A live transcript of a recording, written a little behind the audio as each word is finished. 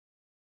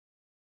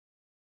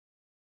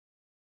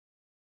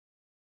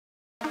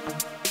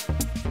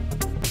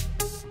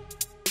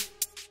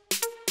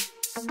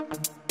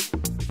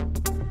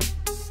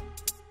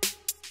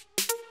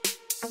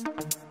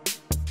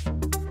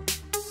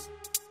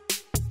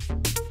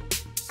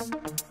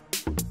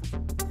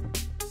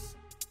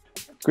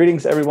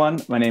Greetings,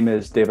 everyone. My name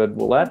is David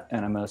Willett,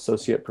 and I'm an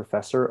associate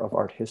professor of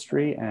art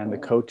history and the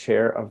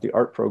co-chair of the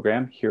art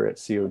program here at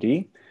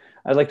COD.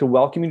 I'd like to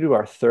welcome you to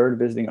our third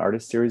Visiting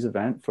Artist Series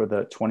event for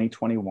the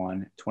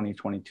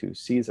 2021-2022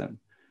 season.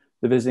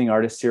 The Visiting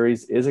Artist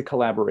Series is a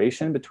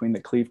collaboration between the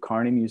Cleve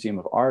Kearney Museum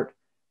of Art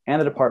and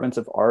the Departments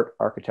of Art,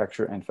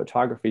 Architecture, and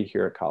Photography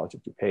here at College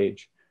of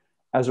DuPage.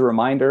 As a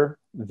reminder,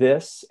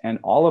 this and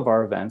all of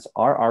our events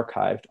are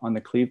archived on the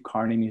Cleve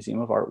Kearney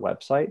Museum of Art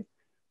website,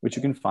 which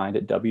you can find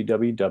at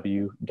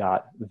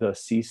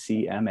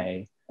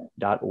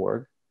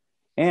www.theccma.org,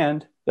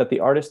 and that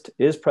the artist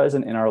is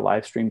present in our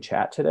live stream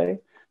chat today,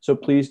 so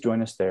please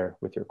join us there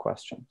with your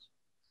questions.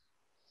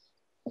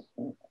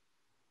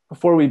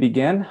 Before we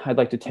begin, I'd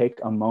like to take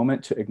a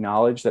moment to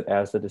acknowledge that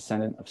as the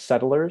descendant of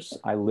settlers,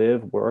 I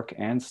live, work,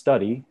 and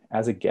study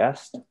as a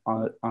guest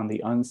on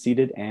the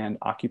unceded and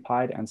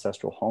occupied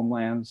ancestral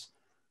homelands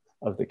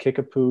of the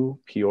Kickapoo,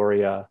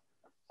 Peoria,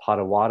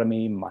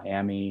 Potawatomii,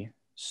 Myaamia,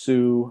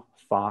 Sioux,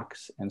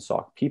 Fox, and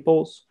Sauk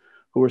peoples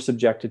who were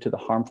subjected to the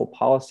harmful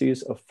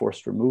policies of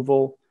forced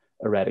removal,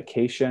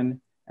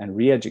 eradication, and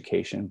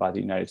re-education by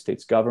the United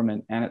States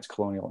government and its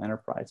colonial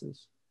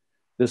enterprises.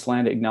 This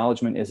land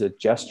acknowledgement is a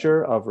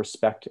gesture of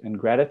respect and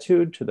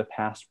gratitude to the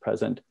past,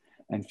 present,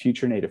 and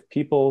future Native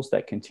peoples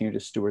that continue to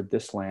steward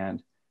this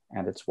land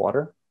and its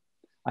water.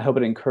 I hope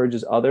it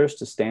encourages others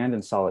to stand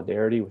in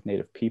solidarity with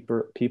Native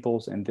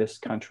peoples in this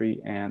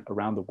country and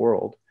around the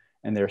world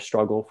in their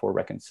struggle for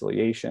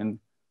reconciliation,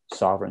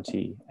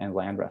 sovereignty, and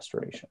land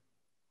restoration.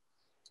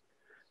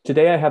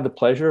 Today, I have the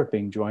pleasure of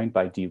being joined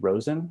by Dee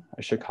Rosen,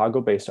 a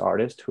Chicago-based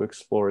artist who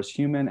explores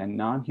human and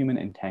non-human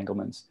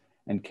entanglements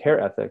and care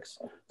ethics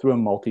through a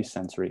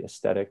multi-sensory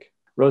aesthetic.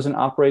 Rosen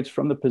operates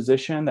from the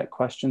position that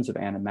questions of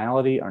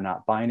animality are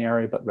not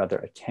binary, but rather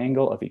a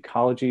tangle of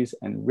ecologies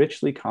and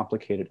richly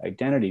complicated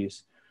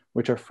identities,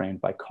 which are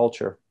framed by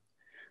culture.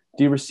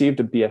 Dee received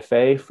a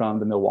BFA from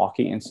the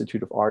Milwaukee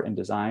Institute of Art and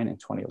Design in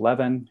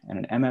 2011 and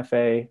an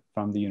MFA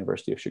from the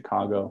University of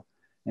Chicago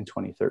in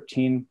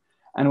 2013,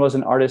 and was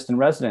an artist in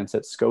residence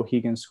at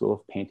Skowhegan School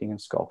of Painting and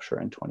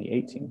Sculpture in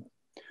 2018.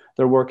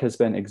 Their work has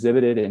been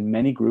exhibited in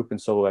many group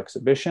and solo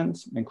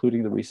exhibitions,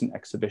 including the recent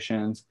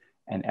exhibitions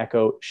An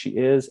Echo She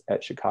Is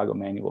at Chicago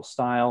Manual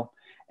Style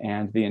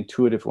and The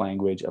Intuitive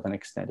Language of an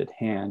Extended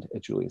Hand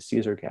at Julius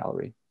Caesar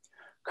Gallery.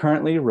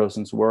 Currently,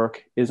 Rosen's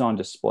work is on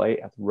display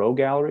at the Row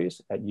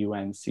Galleries at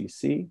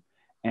UNCC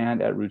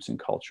and at Roots and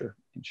Culture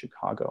in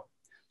Chicago.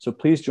 So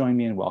please join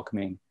me in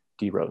welcoming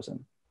Dee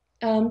Rosen.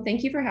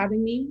 Thank you for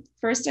having me.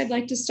 First, I'd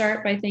like to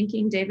start by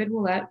thanking David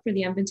Willett for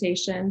the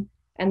invitation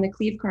and the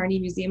Cleve Kearney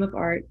Museum of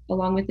Art,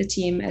 along with the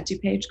team at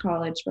DuPage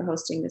College for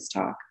hosting this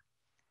talk.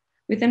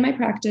 Within my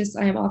practice,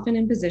 I am often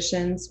in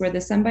positions where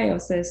the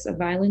symbiosis of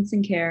violence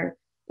and care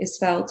is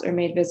felt or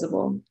made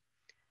visible.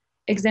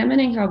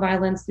 Examining how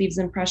violence leaves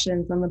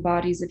impressions on the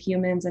bodies of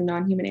humans and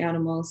non-human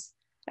animals,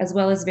 as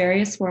well as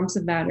various forms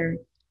of matter,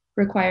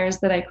 requires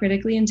that I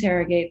critically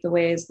interrogate the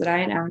ways that I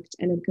enact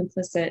and am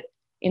complicit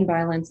in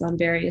violence on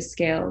various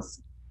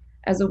scales,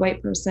 as a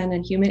white person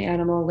and human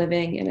animal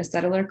living in a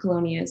settler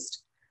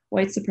colonialist,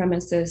 white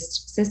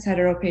supremacist,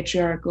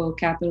 cis-heteropatriarchal,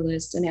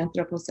 capitalist, and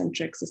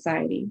anthropocentric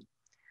society.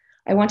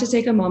 I want to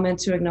take a moment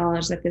to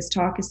acknowledge that this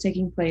talk is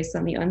taking place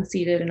on the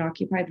unceded and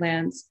occupied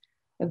lands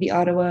of the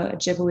Odawa,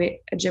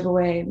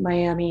 Ojibwe,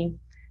 Myaamia,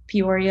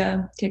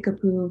 Peoria,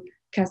 Kickapoo,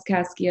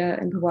 Kaskaskia,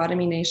 and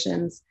Potawatomii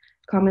nations,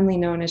 commonly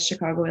known as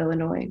Chicago,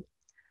 Illinois.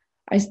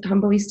 I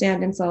humbly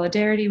stand in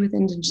solidarity with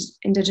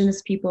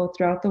Indigenous people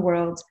throughout the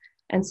world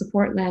and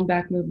support land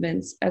back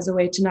movements as a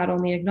way to not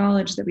only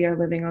acknowledge that we are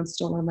living on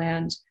stolen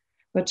land,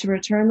 but to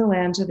return the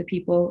land to the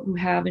people who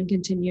have and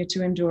continue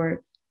to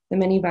endure the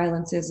many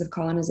violences of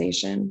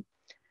colonization.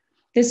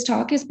 This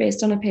talk is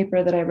based on a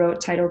paper that I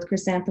wrote titled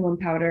Chrysanthemum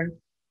Powder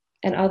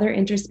and Other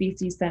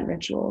Interspecies Scent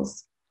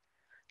Rituals.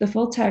 The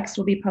full text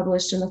will be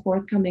published in the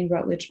forthcoming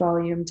Routledge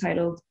volume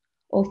titled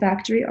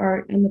Olfactory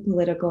Art and the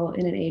Political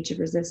in an Age of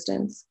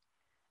Resistance,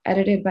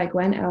 edited by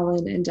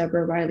Gwenn-Aël and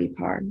Debra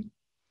Parr.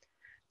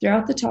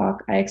 Throughout the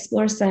talk, I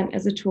explore scent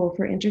as a tool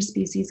for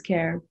interspecies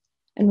care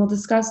and will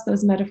discuss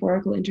those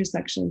metaphorical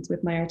intersections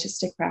with my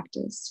artistic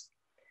practice.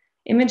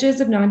 Images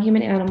of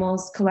non-human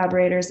animals,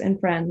 collaborators, and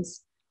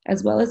friends,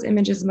 as well as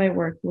images of my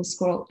work, will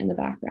scroll in the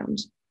background.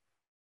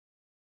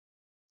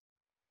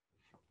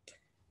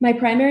 My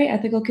primary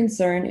ethical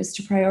concern is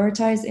to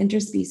prioritize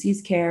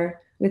interspecies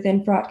care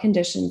within fraught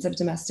conditions of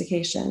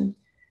domestication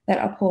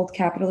that uphold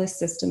capitalist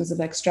systems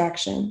of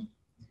extraction.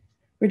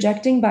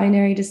 Rejecting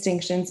binary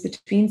distinctions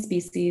between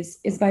species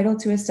is vital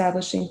to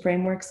establishing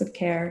frameworks of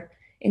care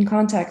in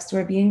contexts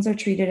where beings are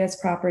treated as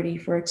property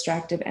for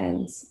extractive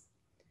ends.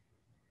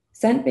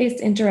 Scent-based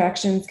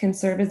interactions can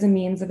serve as a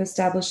means of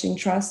establishing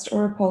trust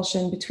or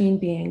repulsion between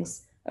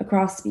beings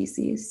across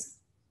species.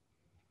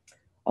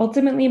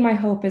 Ultimately, my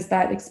hope is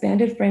that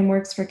expanded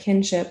frameworks for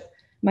kinship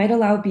might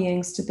allow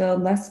beings to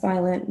build less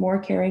violent, more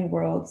caring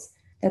worlds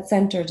that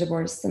center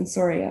diverse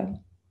sensoria.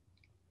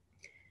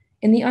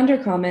 In The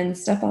Undercommon,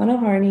 Stefano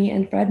Harney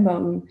and Fred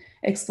Moten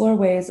explore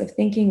ways of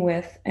thinking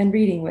with and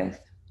reading with.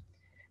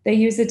 They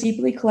use a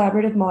deeply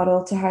collaborative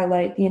model to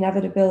highlight the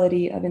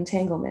inevitability of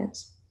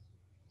entanglement.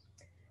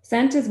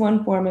 Scent is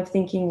one form of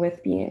thinking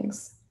with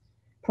beings.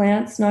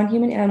 Plants,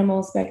 non-human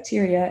animals,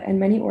 bacteria, and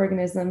many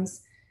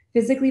organisms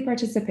physically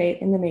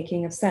participate in the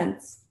making of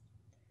scents.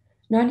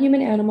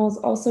 Non-human animals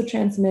also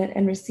transmit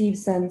and receive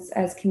scents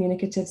as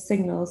communicative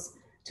signals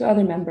to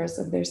other members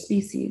of their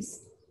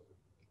species.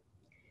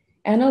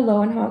 Anna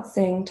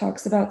Lowenhaupt-Singh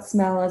talks about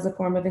smell as a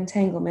form of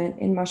entanglement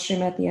in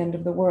Mushroom at the End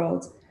of the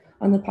World,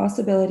 on the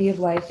possibility of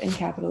life in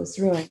capitalist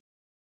ruin.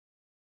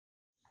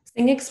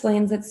 Singh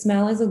explains that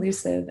smell is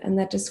elusive and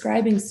that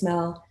describing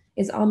smell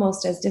is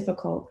almost as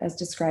difficult as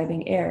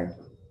describing air.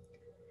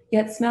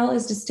 Yet smell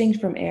is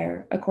distinct from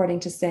air, according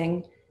to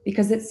Singh,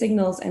 because it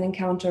signals an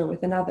encounter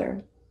with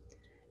another.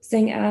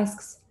 Singh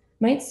asks,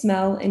 might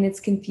smell in its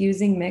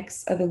confusing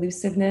mix of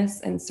elusiveness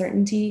and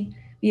certainty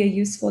be a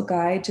useful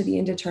guide to the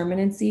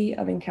indeterminacy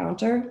of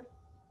encounter?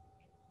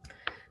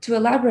 To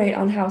elaborate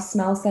on how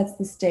smell sets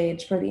the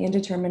stage for the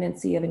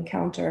indeterminacy of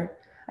encounter,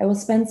 I will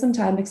spend some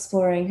time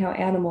exploring how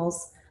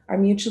animals are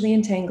mutually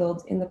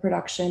entangled in the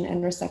production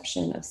and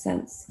reception of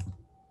scents.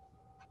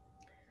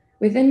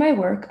 Within my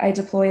work, I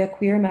deploy a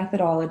queer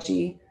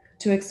methodology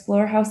to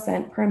explore how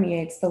scent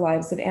permeates the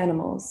lives of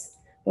animals,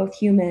 both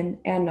human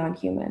and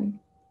non-human.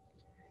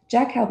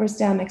 Jack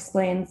Halberstam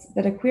explains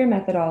that a queer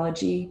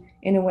methodology,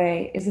 in a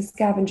way, is a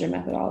scavenger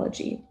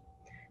methodology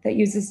that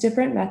uses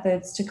different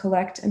methods to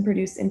collect and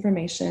produce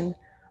information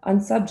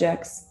on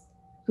subjects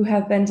who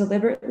have been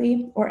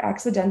deliberately or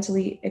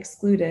accidentally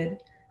excluded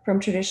from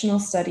traditional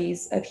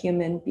studies of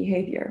human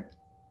behavior.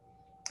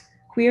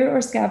 Queer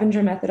or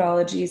scavenger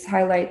methodologies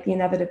highlight the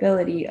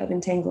inevitability of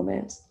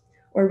entanglement,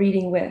 or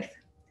reading with.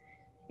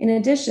 In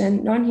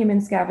addition,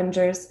 non-human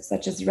scavengers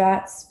such as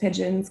rats,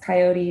 pigeons,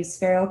 coyotes,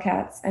 feral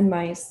cats, and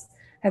mice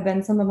have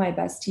been some of my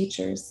best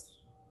teachers.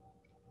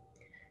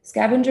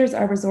 Scavengers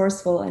are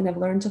resourceful and have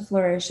learned to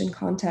flourish in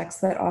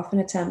contexts that often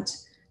attempt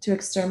to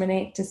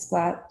exterminate,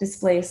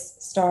 displace,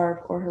 starve,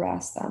 or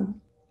harass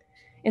them.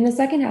 In the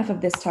second half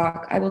of this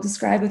talk, I will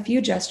describe a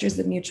few gestures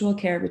of mutual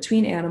care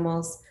between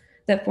animals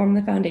that form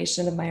the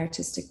foundation of my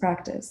artistic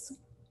practice.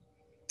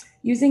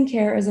 Using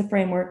care as a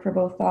framework for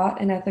both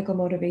thought and ethical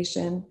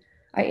motivation,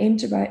 I aim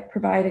to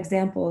provide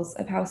examples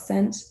of how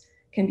scent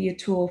can be a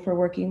tool for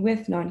working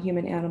with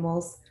non-human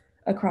animals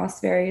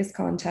across various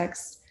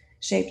contexts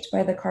shaped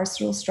by the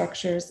carceral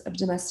structures of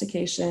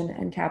domestication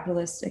and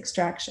capitalist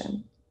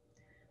extraction.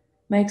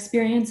 My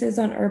experiences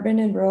on urban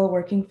and rural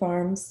working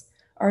farms,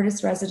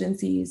 artist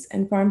residencies,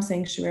 and farm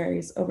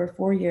sanctuaries over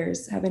 4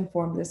 years have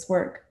informed this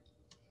work.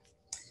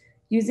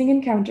 Using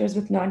encounters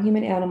with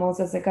non-human animals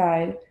as a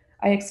guide,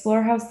 I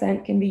explore how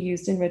scent can be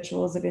used in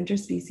rituals of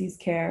interspecies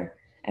care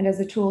and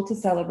as a tool to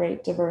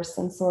celebrate diverse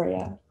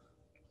sensoria.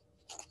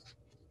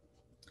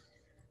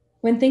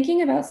 When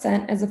thinking about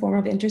scent as a form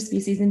of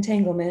interspecies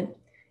entanglement,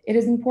 it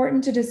is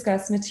important to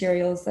discuss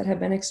materials that have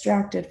been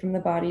extracted from the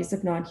bodies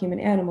of non-human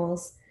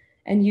animals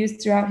and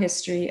used throughout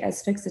history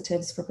as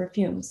fixatives for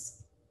perfumes.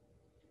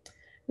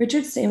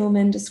 Richard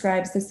Stamelman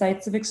describes the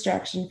sites of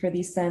extraction for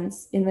these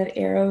scents in the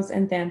Eros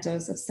and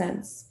Thantos of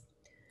scents.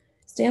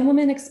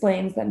 Stamelman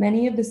explains that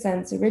many of the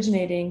scents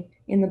originating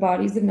in the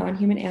bodies of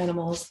non-human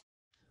animals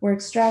were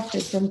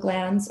extracted from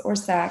glands or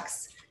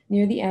sacs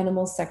near the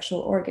animal's sexual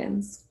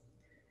organs.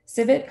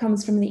 Civet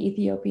comes from the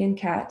Ethiopian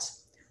cat,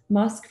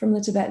 musk from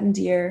the Tibetan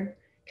deer,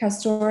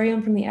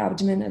 castoreum from the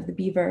abdomen of the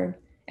beaver,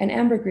 and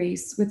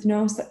ambergris with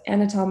no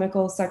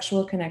anatomical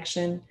sexual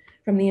connection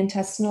from the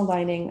intestinal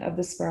lining of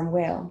the sperm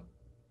whale.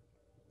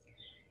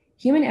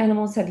 Human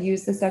animals have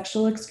used the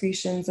sexual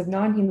excretions of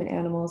non-human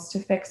animals to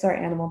fix our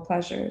animal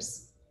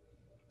pleasures.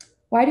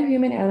 Why do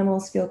human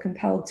animals feel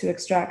compelled to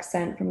extract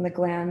scent from the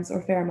glands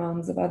or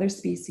pheromones of other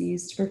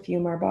species to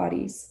perfume our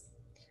bodies?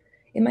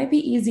 It might be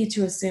easy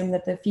to assume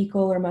that the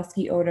fecal or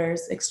musky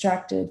odors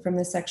extracted from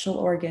the sexual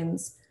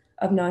organs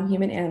of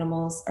non-human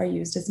animals are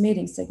used as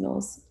mating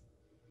signals.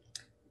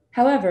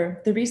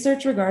 However, the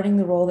research regarding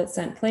the role that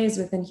scent plays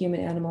within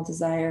human-animal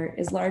desire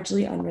is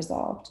largely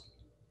unresolved.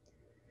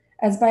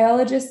 As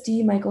biologist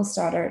D. Michael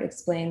Stoddart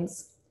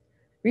explains,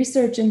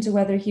 research into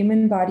whether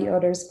human body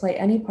odors play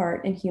any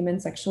part in human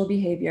sexual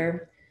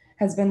behavior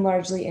has been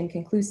largely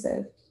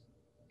inconclusive.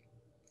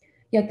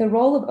 Yet the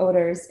role of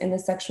odors in the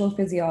sexual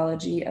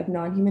physiology of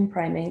non-human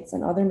primates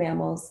and other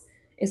mammals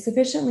is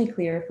sufficiently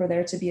clear for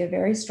there to be a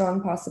very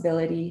strong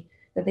possibility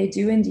that they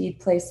do indeed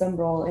play some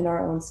role in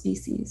our own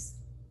species.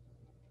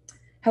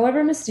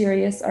 However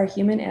mysterious our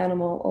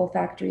human-animal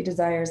olfactory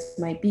desires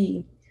might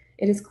be,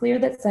 it is clear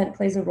that scent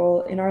plays a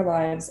role in our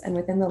lives and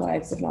within the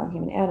lives of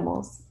non-human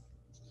animals.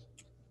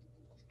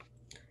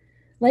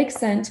 Like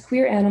scent,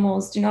 queer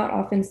animals do not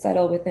often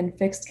settle within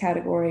fixed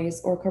categories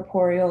or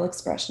corporeal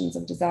expressions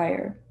of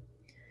desire.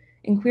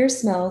 In Queer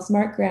Smells,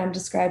 Mark Graham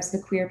describes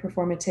the queer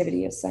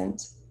performativity of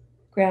scent.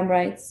 Graham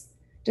writes,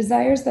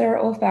 Desires that are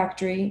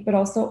olfactory, but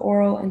also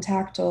oral and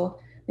tactile,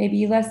 may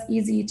be less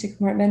easy to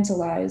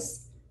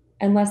compartmentalize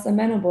and less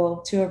amenable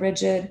to a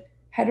rigid,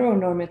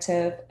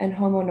 heteronormative and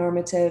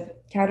homonormative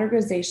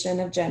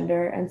categorization of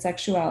gender and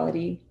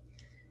sexuality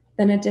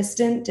than a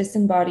distant,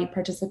 disembodied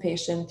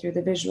participation through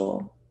the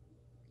visual.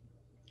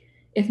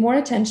 If more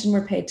attention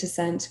were paid to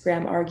scent,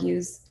 Graham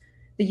argues,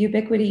 the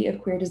ubiquity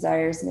of queer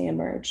desires may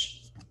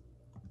emerge.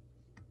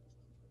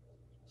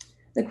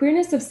 The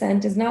queerness of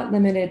scent is not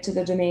limited to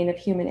the domain of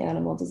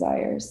human-animal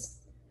desires.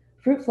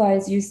 Fruit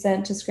flies use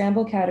scent to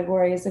scramble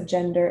categories of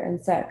gender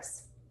and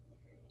sex.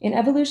 In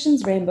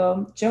Evolution's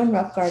Rainbow, Joan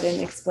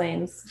Roughgarden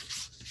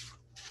explains,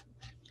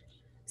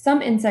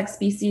 some insect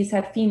species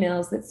have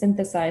females that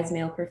synthesize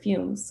male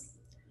perfumes.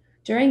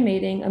 During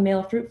mating, a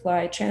male fruit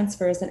fly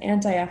transfers an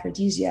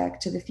anti-aphrodisiac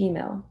to the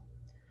female.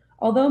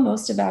 Although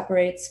most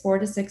evaporates 4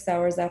 to 6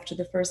 hours after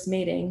the first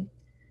mating,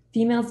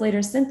 females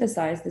later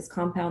synthesize this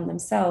compound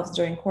themselves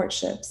during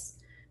courtships,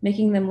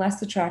 making them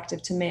less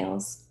attractive to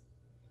males.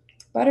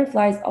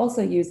 Butterflies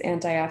also use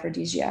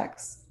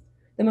anti-aphrodisiacs.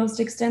 The most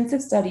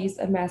extensive studies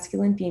of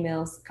masculine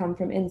females come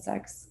from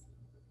insects.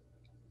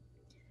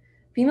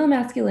 Female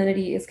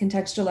masculinity is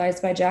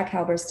contextualized by Jack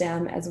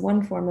Halberstam as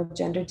one form of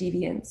gender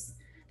deviance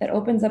that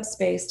opens up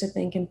space to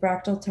think in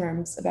fractal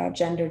terms about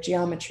gender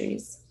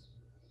geometries.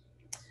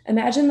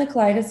 Imagine the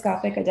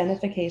kaleidoscopic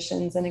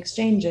identifications and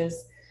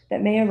exchanges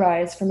that may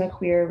arise from a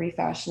queer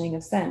refashioning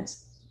of scent.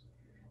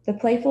 The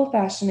playful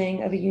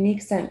fashioning of a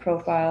unique scent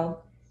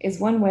profile is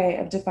one way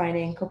of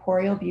defining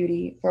corporeal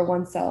beauty for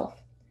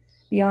oneself,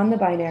 beyond the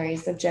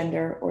binaries of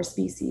gender or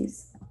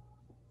species.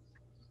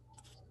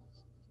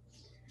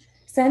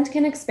 Scent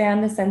can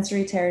expand the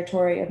sensory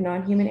territory of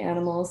non-human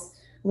animals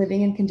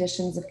living in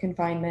conditions of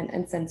confinement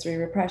and sensory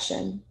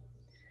repression.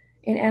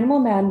 In Animal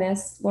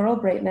Madness, Laurel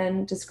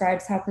Braitman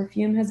describes how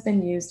perfume has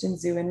been used in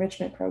zoo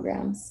enrichment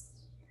programs.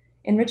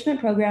 Enrichment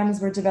programs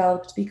were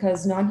developed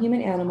because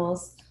non-human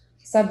animals,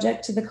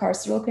 subject to the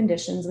carceral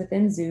conditions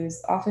within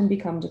zoos, often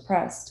become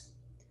depressed.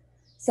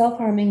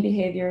 Self-harming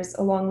behaviors,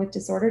 along with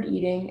disordered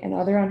eating and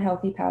other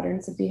unhealthy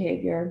patterns of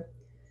behavior,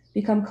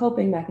 become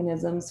coping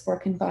mechanisms for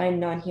confined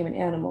non-human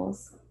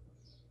animals.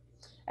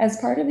 As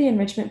part of the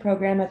enrichment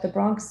program at the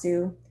Bronx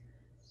Zoo,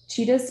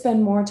 cheetahs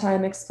spend more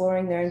time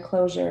exploring their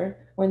enclosure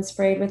when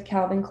sprayed with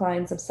Calvin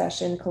Klein's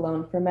Obsession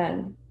cologne for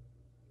men.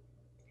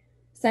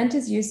 Scent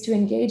is used to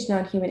engage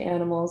non-human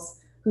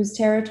animals whose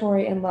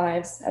territory and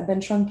lives have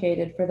been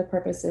truncated for the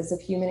purposes of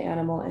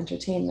human-animal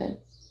entertainment.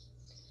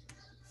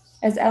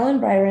 As Ellen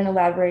Byron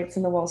elaborates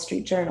in the Wall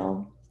Street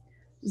Journal,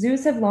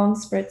 zoos have long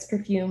spritzed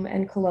perfume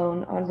and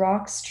cologne on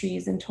rocks,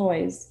 trees, and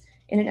toys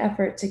in an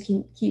effort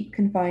to keep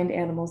confined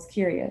animals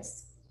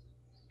curious.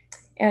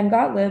 Anne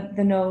Gottlieb,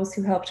 the nose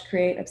who helped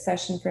create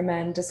Obsession for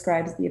Men,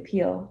 describes the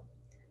appeal.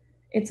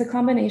 It's a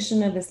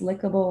combination of this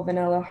lickable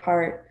vanilla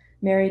heart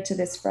married to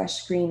this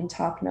fresh green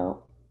top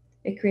note.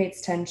 It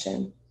creates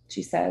tension,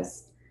 she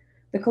says.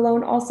 The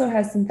cologne also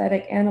has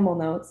synthetic animal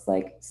notes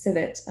like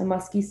civet, a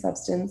musky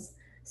substance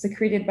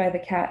secreted by the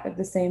cat of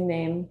the same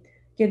name,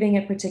 giving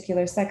it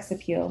particular sex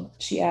appeal.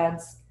 She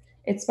adds,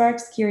 it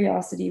sparks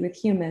curiosity with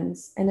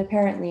humans and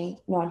apparently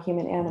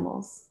non-human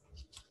animals.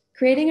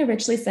 Creating a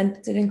richly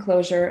scented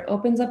enclosure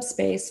opens up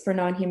space for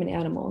non-human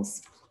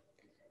animals.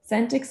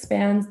 Scent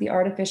expands the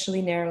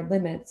artificially narrowed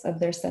limits of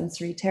their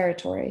sensory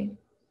territory.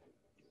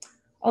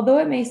 Although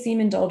it may seem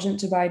indulgent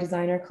to buy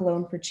designer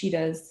cologne for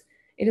cheetahs,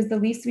 it is the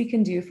least we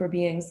can do for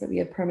beings that we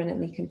have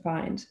permanently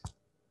confined.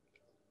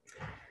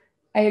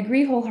 I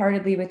agree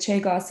wholeheartedly with Che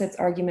Gossett's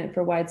argument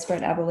for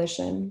widespread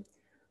abolition.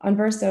 On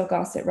Verso,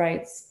 Gossett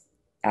writes,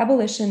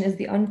 abolition is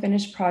the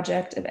unfinished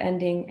project of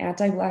ending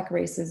anti-Black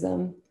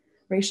racism,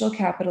 racial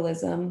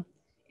capitalism,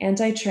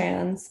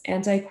 anti-trans,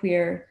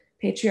 anti-queer,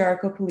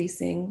 patriarchal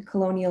policing,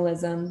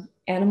 colonialism,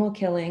 animal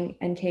killing,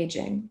 and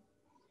caging.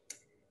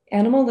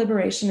 Animal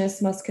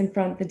liberationists must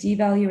confront the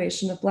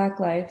devaluation of Black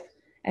life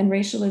and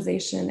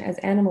racialization as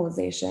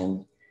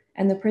animalization,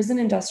 and the prison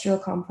industrial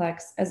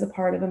complex as a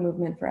part of a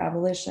movement for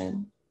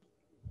abolition.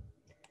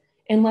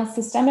 In less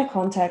systemic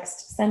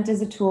context, scent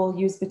is a tool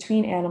used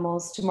between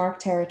animals to mark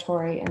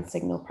territory and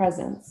signal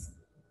presence.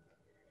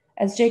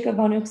 As Jacob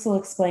von Uxel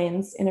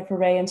explains in A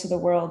Foray into the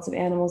Worlds of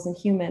Animals and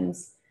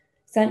Humans,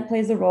 scent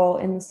plays a role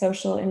in the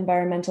social and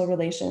environmental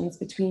relations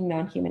between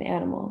non-human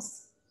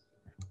animals.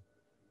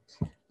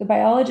 The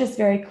biologist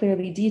very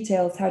clearly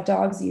details how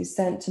dogs use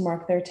scent to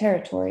mark their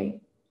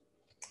territory.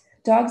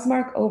 Dogs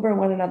mark over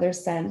one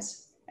another's scent,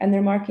 and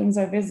their markings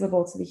are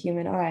visible to the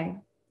human eye.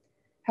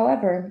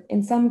 However,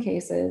 in some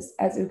cases,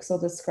 as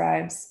Uxel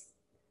describes,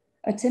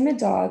 a timid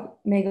dog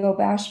may go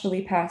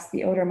bashfully past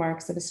the odor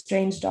marks of a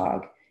strange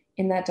dog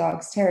in that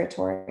dog's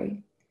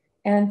territory,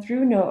 and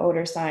through no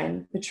odor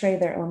sign, betray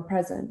their own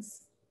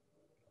presence.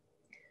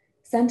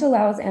 Scent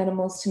allows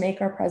animals to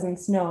make our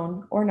presence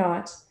known, or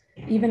not,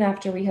 even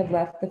after we have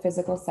left the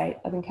physical site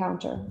of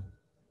encounter.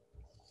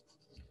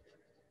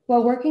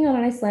 While working on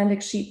an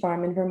Icelandic sheep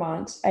farm in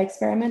Vermont, I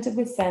experimented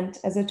with scent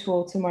as a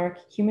tool to mark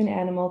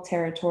human-animal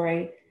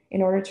territory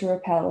in order to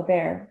repel a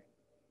bear.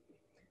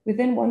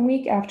 Within 1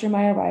 week after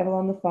my arrival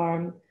on the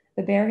farm,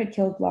 the bear had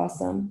killed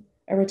Blossom,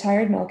 a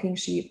retired milking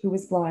sheep who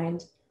was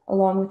blind,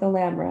 along with a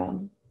lamb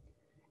ram.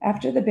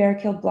 After the bear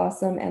killed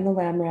Blossom and the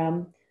lamb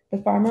ram,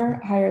 the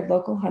farmer hired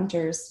local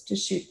hunters to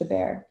shoot the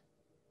bear.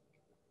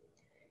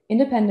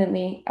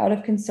 Independently, out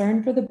of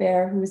concern for the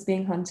bear who was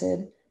being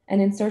hunted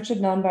and in search of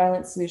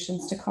nonviolent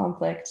solutions to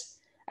conflict,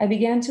 I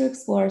began to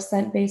explore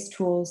scent-based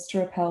tools to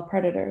repel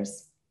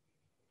predators.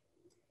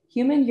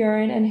 Human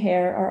urine and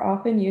hair are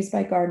often used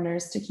by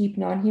gardeners to keep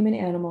non-human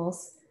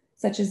animals,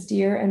 such as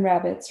deer and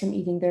rabbits, from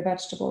eating their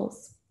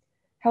vegetables.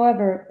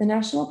 However, the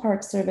National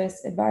Park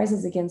Service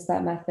advises against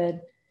that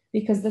method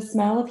because the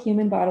smell of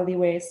human bodily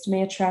waste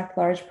may attract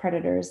large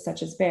predators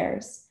such as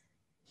bears.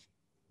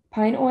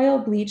 Pine oil,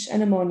 bleach,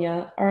 and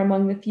ammonia are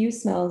among the few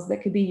smells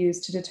that could be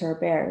used to deter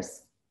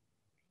bears.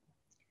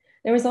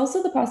 There was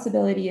also the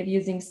possibility of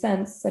using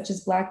scents such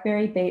as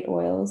blackberry bait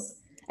oils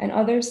and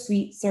other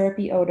sweet,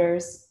 syrupy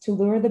odors to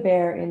lure the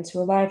bear into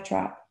a live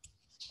trap.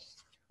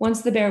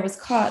 Once the bear was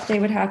caught, they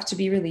would have to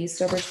be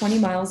released over 20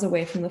 miles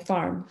away from the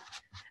farm,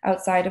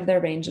 outside of their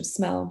range of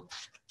smell,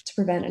 to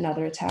prevent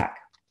another attack.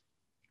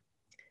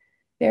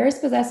 Bears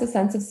possess a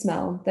sense of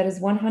smell that is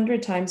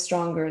 100 times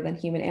stronger than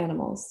human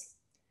animals.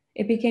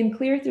 It became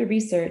clear through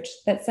research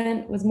that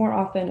scent was more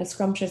often a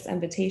scrumptious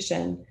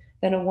invitation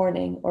than a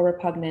warning or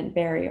repugnant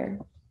barrier.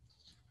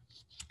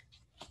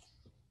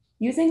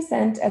 Using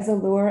scent as a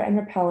lure and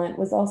repellent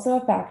was also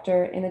a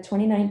factor in a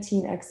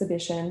 2019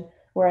 exhibition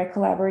where I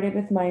collaborated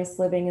with mice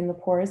living in the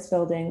poorest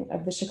building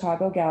of the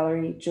Chicago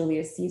gallery,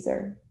 Julius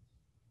Caesar.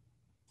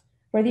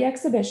 For the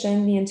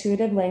exhibition, The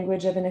Intuitive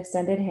Language of an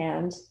Extended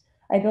Hand,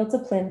 I built a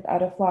plinth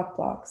out of flock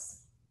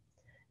blocks.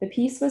 The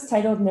piece was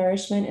titled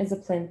Nourishment is a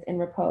Plinth in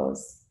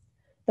Repose.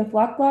 The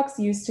flock blocks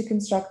used to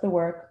construct the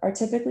work are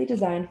typically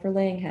designed for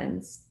laying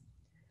hens.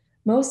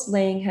 Most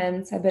laying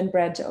hens have been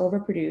bred to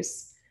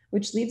overproduce,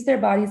 which leaves their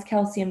bodies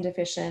calcium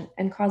deficient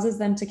and causes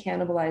them to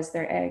cannibalize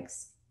their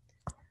eggs.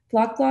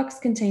 Flock blocks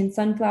contain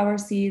sunflower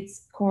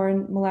seeds,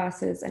 corn,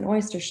 molasses, and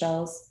oyster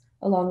shells,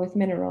 along with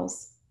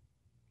minerals.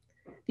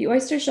 The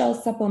oyster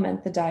shells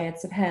supplement the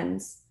diets of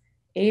hens,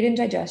 aid in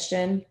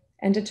digestion,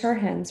 and deter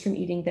hens from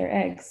eating their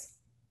eggs.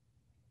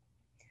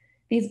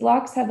 These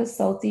blocks have a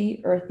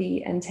salty,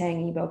 earthy, and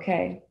tangy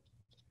bouquet.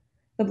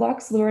 The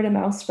blocks lured a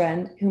mouse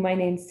friend, whom I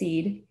named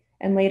Seed,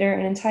 and later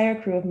an entire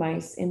crew of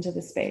mice into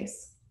the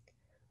space.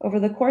 Over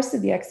the course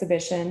of the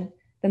exhibition,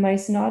 the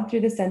mice gnawed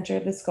through the center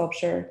of the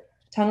sculpture,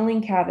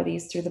 tunneling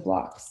cavities through the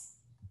blocks.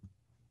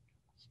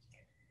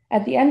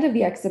 At the end of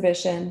the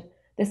exhibition,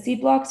 the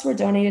seed blocks were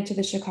donated to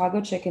the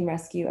Chicago Chicken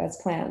Rescue as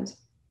planned.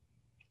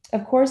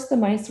 Of course, the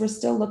mice were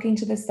still looking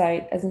to the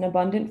site as an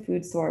abundant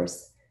food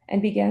source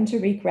and began to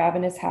wreak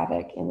ravenous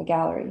havoc in the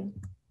gallery.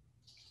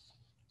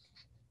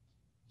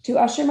 To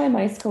usher my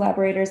mice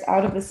collaborators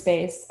out of the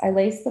space, I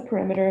laced the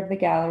perimeter of the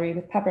gallery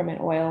with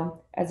peppermint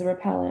oil as a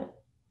repellent.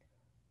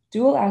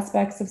 Dual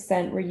aspects of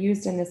scent were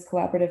used in this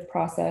collaborative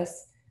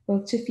process,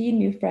 both to feed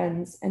new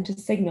friends and to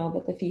signal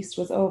that the feast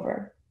was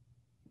over.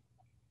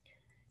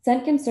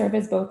 Scent can serve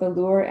as both a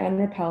lure and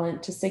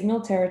repellent to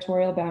signal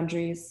territorial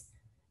boundaries,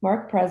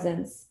 mark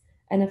presence,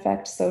 and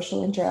affect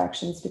social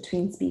interactions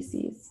between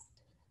species.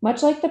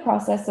 Much like the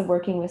process of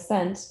working with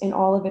scent in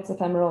all of its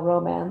ephemeral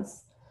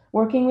romance,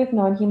 working with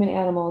non-human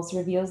animals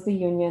reveals the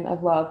union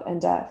of love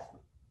and death.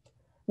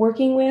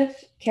 Working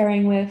with,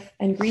 caring with,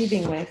 and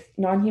grieving with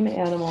non-human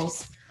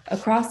animals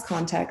across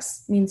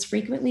contexts means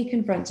frequently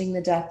confronting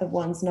the death of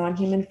one's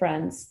non-human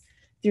friends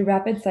through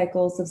rapid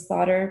cycles of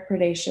slaughter,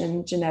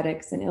 predation,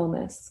 genetics, and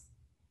illness.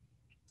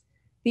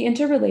 The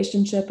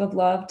interrelationship of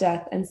love,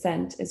 death, and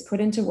scent is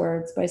put into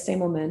words by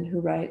Samelman, who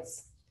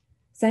writes,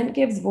 "Scent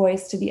gives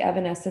voice to the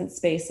evanescent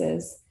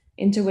spaces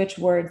into which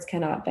words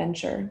cannot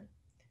venture.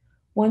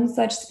 One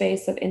such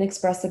space of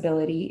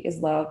inexpressibility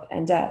is love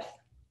and death.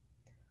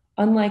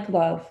 Unlike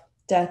love,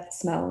 death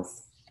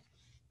smells."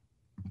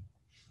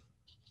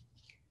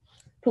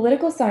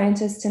 Political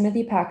scientist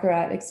Timothy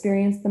Packeratt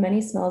experienced the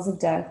many smells of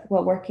death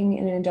while working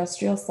in an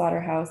industrial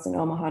slaughterhouse in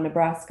Omaha,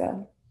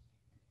 Nebraska.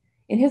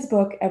 In his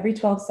book, Every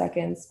 12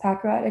 Seconds,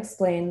 Packeratt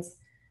explains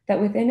that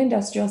within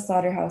industrial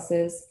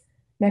slaughterhouses,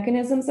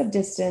 mechanisms of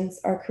distance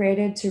are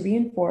created to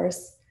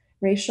reinforce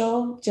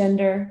racial,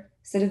 gender,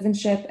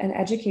 citizenship, and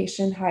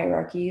education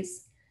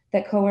hierarchies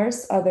that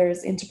coerce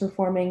others into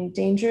performing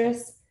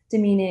dangerous,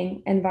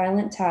 demeaning, and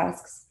violent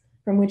tasks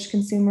from which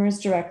consumers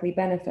directly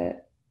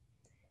benefit.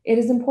 It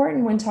is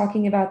important when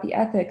talking about the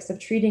ethics of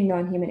treating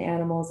non-human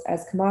animals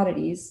as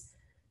commodities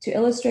to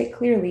illustrate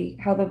clearly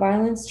how the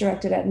violence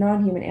directed at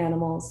non-human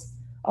animals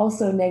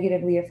also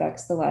negatively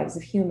affects the lives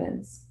of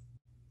humans.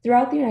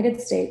 Throughout the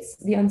United States,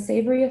 the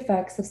unsavory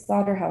effects of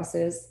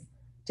slaughterhouses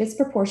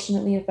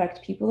disproportionately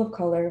affect people of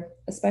color,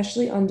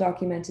 especially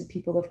undocumented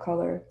people of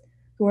color,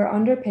 who are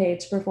underpaid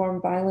to perform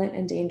violent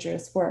and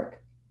dangerous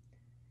work.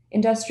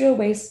 Industrial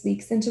waste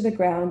leaks into the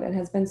ground and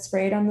has been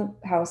sprayed on the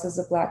houses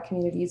of Black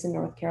communities in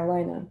North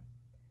Carolina.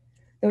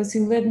 Those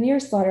who live near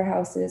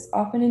slaughterhouses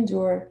often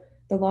endure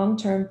the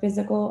long-term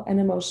physical and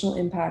emotional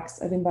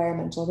impacts of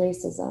environmental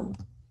racism.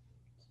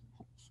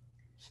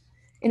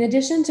 In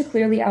addition to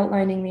clearly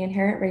outlining the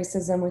inherent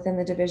racism within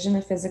the division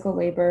of physical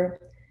labor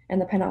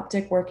and the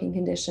panoptic working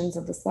conditions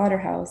of the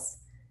slaughterhouse,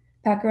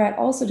 Paquerat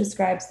also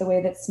describes the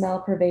way that smell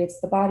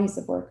pervades the bodies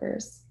of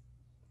workers.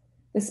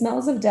 The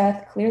smells of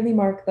death clearly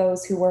mark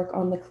those who work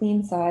on the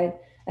clean side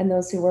and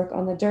those who work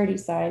on the dirty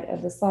side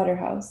of the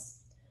slaughterhouse.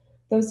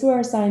 Those who are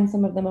assigned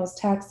some of the most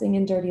taxing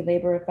and dirty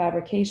labor of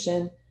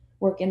fabrication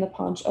work in the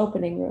paunch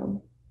opening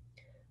room.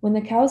 When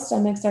the cow's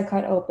stomachs are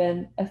cut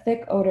open, a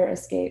thick odor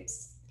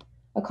escapes,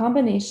 a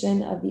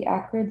combination of the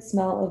acrid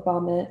smell of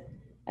vomit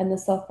and the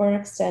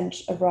sulfuric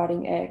stench of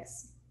rotting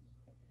eggs.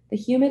 The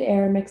humid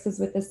air mixes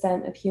with the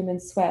scent of human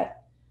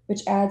sweat,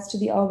 which adds to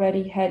the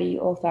already heady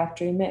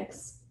olfactory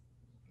mix.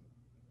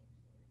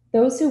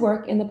 Those who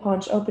work in the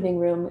paunch opening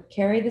room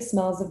carry the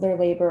smells of their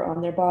labor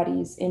on their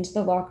bodies into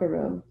the locker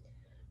room,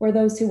 where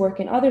those who work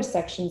in other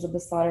sections of the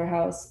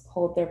slaughterhouse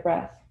hold their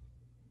breath.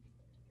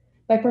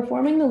 By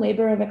performing the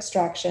labor of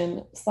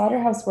extraction,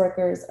 slaughterhouse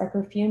workers are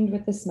perfumed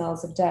with the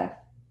smells of death.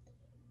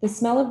 The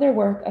smell of their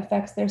work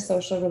affects their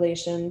social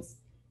relations,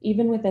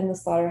 even within the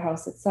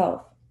slaughterhouse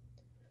itself.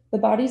 The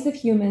bodies of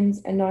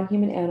humans and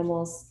non-human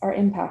animals are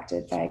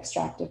impacted by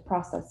extractive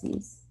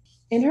processes.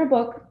 In her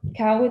book,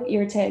 Cow with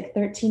Ear Tag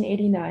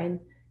 1389,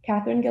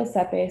 Catherine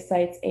Gilseppe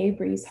cites A.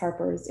 Breeze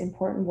Harper's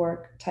important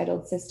work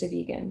titled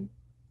Cystovegan.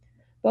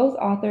 Both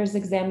authors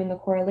examine the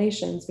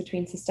correlations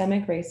between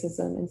systemic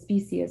racism and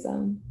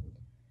speciesism.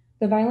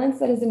 The violence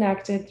that is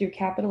enacted through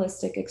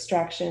capitalistic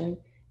extraction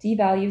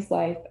devalues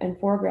life and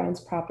foregrounds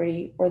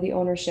property or the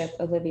ownership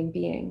of living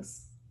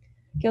beings.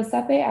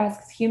 Gilseppe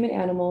asks human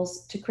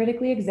animals to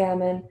critically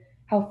examine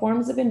how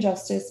forms of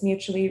injustice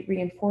mutually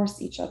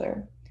reinforce each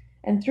other,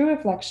 and through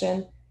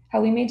reflection,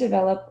 how we may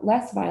develop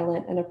less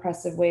violent and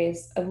oppressive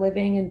ways of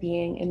living and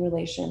being in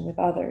relation with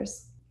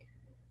others.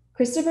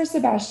 Christopher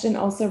Sebastian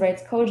also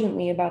writes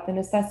cogently about the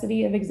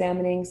necessity of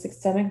examining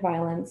systemic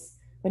violence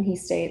when he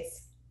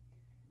states,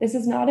 "This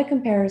is not a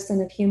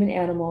comparison of human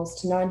animals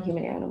to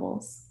non-human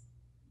animals.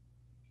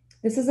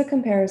 This is a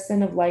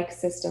comparison of like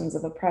systems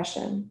of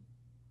oppression."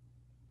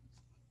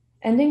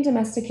 Ending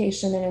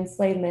domestication and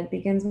enslavement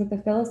begins with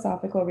a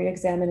philosophical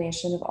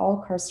reexamination of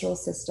all carceral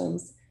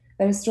systems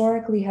that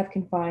historically have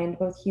confined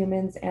both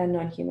humans and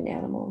non-human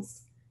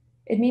animals.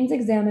 It means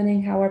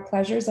examining how our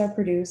pleasures are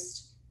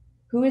produced,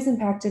 who is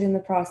impacted in the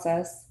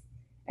process,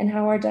 and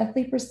how our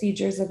deathly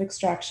procedures of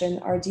extraction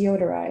are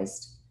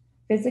deodorized,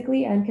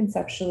 physically and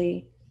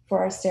conceptually, for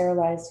our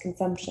sterilized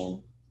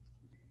consumption.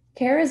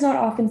 Care is not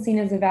often seen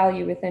as a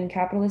value within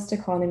capitalist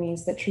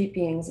economies that treat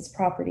beings as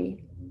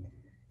property.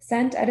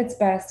 Scent at its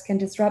best can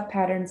disrupt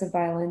patterns of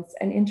violence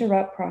and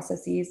interrupt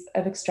processes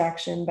of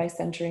extraction by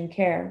centering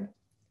care.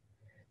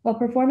 While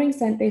performing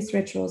scent-based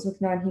rituals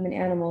with non-human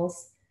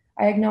animals,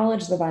 I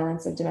acknowledge the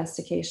violence of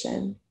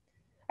domestication.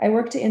 I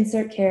work to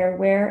insert care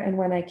where and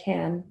when I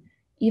can,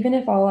 even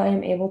if all I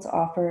am able to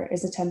offer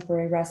is a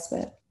temporary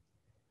respite.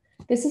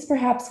 This is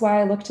perhaps why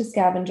I look to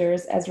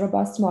scavengers as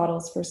robust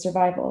models for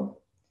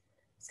survival.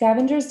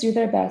 Scavengers do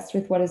their best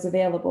with what is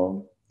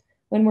available.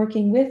 When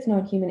working with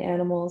non-human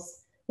animals,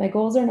 my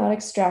goals are not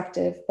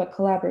extractive, but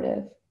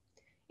collaborative.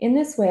 In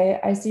this way,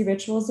 I see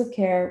rituals of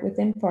care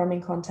within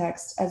farming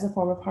context as a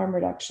form of harm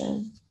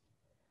reduction.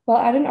 While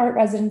at an art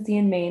residency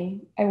in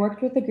Maine, I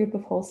worked with a group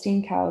of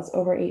Holstein cows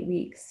over 8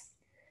 weeks.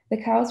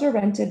 The cows were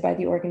rented by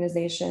the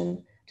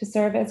organization to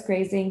serve as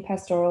grazing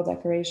pastoral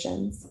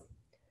decorations.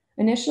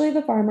 Initially,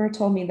 the farmer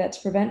told me that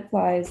to prevent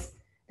flies,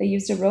 they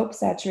used a rope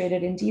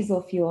saturated in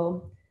diesel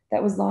fuel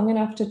that was long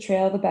enough to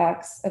trail the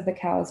backs of the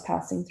cows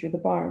passing through the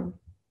barn.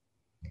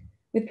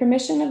 With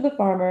permission of the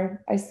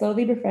farmer, I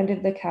slowly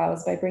befriended the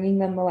cows by bringing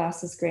them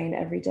molasses grain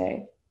every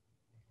day.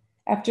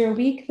 After a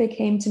week, they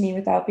came to me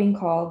without being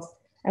called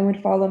and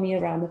would follow me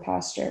around the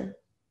pasture.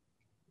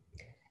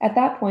 At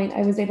that point,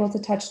 I was able to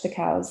touch the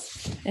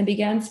cows and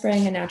began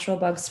spraying a natural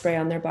bug spray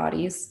on their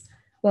bodies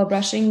while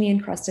brushing the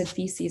encrusted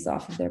feces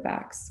off of their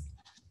backs.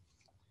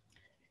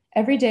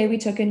 Every day, we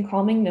took in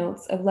calming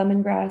notes of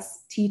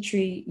lemongrass, tea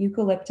tree,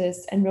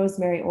 eucalyptus, and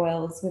rosemary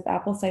oils with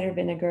apple cider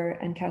vinegar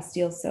and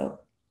Castile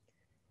soap.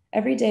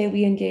 Every day,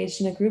 we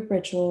engaged in a group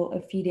ritual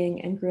of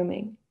feeding and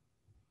grooming.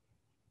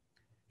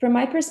 From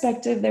my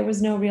perspective, there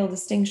was no real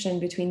distinction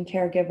between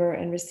caregiver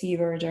and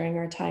receiver during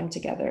our time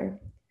together.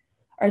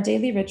 Our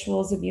daily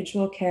rituals of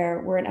mutual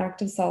care were an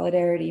act of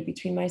solidarity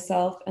between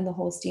myself and the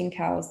Holstein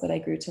cows that I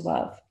grew to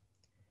love.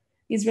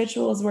 These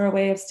rituals were a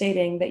way of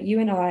stating that you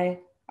and I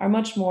are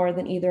much more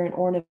than either an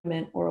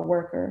ornament or a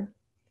worker,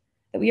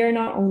 that we are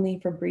not only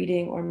for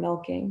breeding or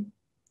milking.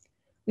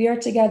 We are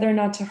together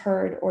not to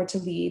herd or to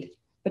lead,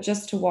 but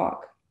just to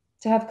walk,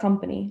 to have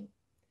company,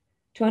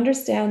 to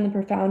understand the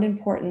profound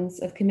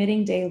importance of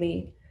committing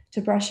daily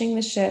to brushing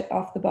the shit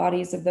off the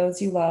bodies of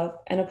those you love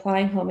and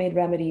applying homemade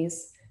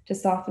remedies to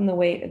soften the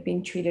weight of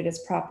being treated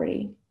as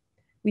property.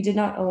 We did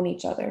not own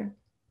each other.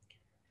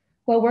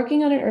 While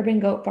working on an urban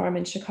goat farm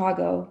in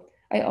Chicago,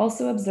 I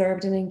also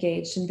observed and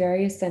engaged in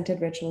various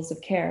scented rituals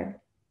of care.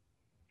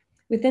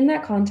 Within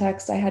that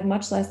context, I had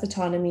much less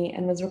autonomy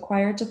and was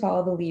required to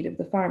follow the lead of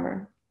the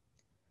farmer.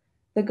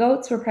 The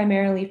goats were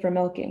primarily for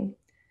milking,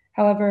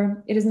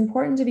 However, it is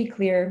important to be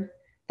clear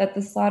that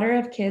the slaughter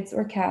of kids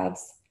or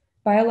calves,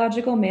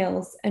 biological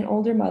males, and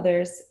older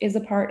mothers is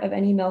a part of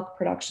any milk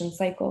production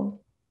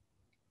cycle.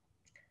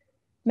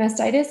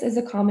 Mastitis is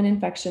a common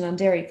infection on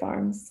dairy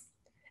farms.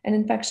 An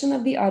infection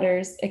of the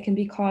udders, it can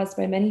be caused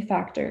by many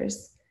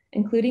factors,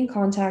 including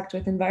contact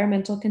with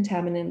environmental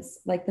contaminants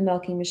like the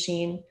milking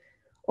machine,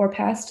 or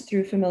passed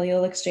through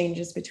familial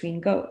exchanges between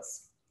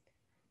goats.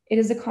 It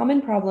is a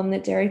common problem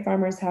that dairy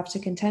farmers have to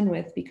contend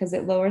with because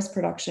it lowers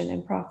production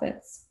and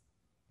profits.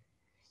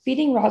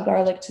 Feeding raw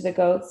garlic to the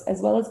goats,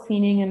 as well as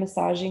cleaning and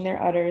massaging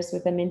their udders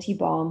with a minty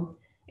balm,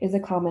 is a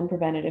common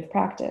preventative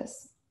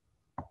practice.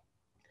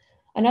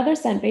 Another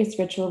scent-based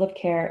ritual of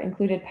care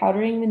included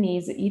powdering the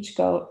knees of each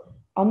goat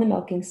on the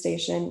milking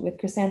station with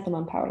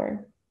chrysanthemum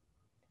powder.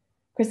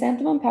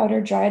 Chrysanthemum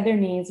powder dried their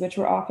knees, which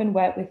were often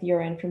wet with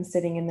urine from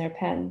sitting in their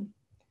pen.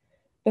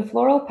 The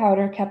floral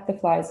powder kept the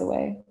flies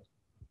away.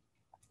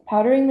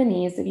 Powdering the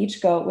knees of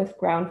each goat with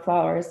ground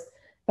flowers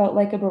felt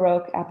like a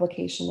Baroque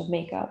application of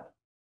makeup.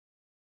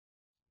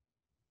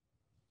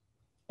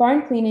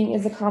 Barn cleaning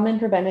is a common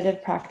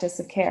preventative practice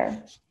of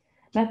care.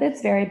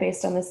 Methods vary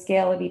based on the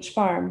scale of each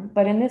farm,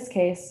 but in this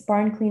case,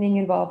 barn cleaning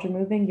involved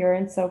removing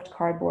urine-soaked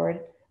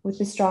cardboard with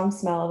the strong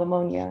smell of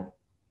ammonia.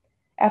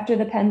 After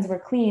the pens were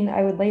clean,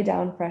 I would lay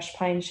down fresh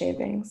pine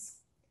shavings.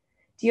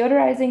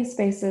 Deodorizing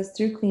spaces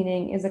through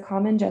cleaning is a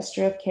common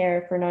gesture of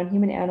care for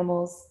non-human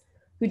animals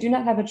who do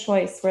not have a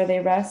choice where they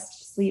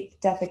rest, sleep,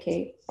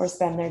 defecate, or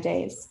spend their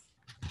days.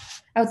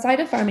 Outside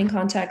of farming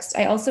context,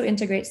 I also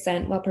integrate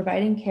scent while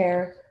providing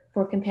care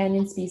for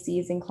companion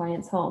species in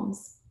clients'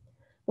 homes.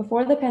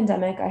 Before the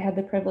pandemic, I had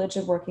the privilege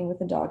of working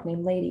with a dog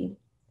named Lady.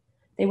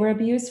 They were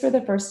abused for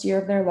the first year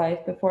of their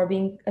life before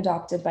being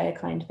adopted by a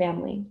kind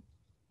family.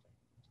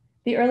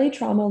 The early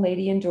trauma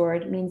Lady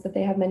endured means that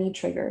they have many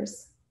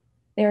triggers.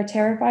 They are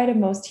terrified of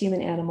most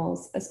human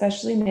animals,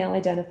 especially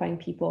male-identifying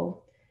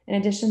people, in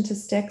addition to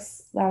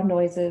sticks, loud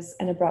noises,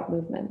 and abrupt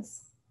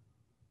movements.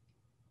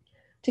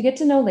 To get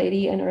to know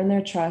Lady and earn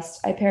their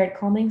trust, I paired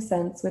calming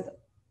scents with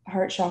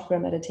heart chakra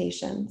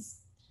meditations.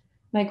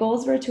 My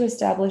goals were to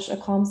establish a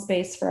calm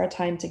space for our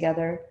time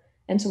together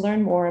and to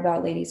learn more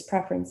about Lady's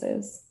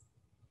preferences.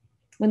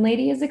 When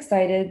Lady is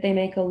excited, they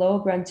make a low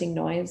grunting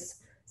noise,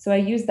 so I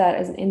use that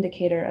as an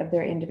indicator of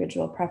their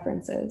individual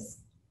preferences.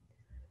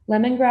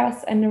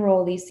 Lemongrass and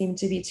neroli seem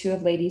to be two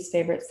of Lady's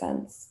favorite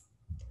scents.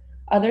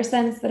 Other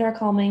scents that are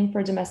calming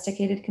for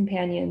domesticated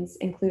companions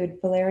include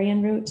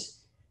valerian root,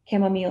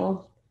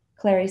 chamomile,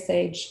 clary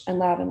sage, and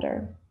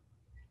lavender.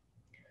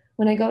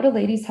 When I go to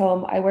Lady's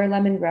home, I wear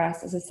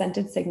lemongrass as a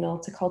scented signal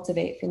to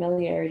cultivate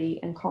familiarity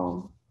and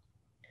calm.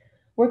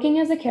 Working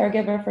as a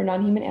caregiver for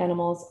non-human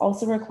animals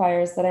also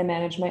requires that I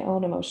manage my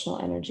own emotional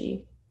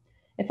energy.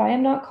 If I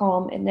am not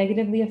calm, it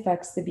negatively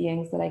affects the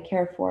beings that I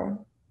care for.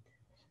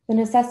 The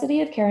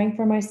necessity of caring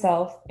for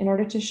myself in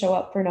order to show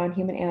up for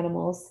non-human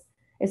animals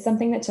is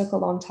something that took a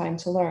long time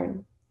to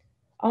learn.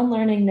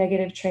 Unlearning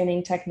negative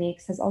training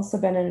techniques has also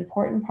been an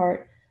important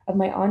part of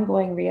my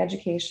ongoing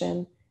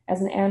re-education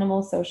as an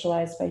animal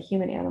socialized by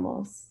human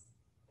animals.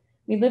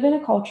 We live in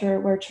a culture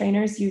where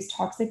trainers use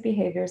toxic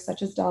behaviors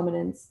such as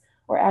dominance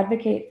or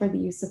advocate for the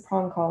use of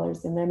prong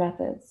collars in their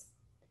methods.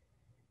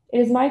 It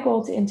is my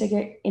goal to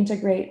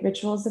integrate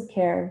rituals of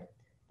care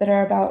that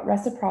are about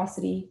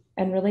reciprocity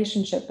and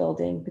relationship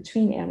building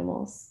between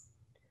animals.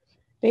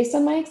 Based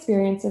on my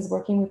experiences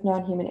working with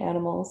non-human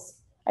animals,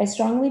 I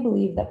strongly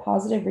believe that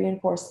positive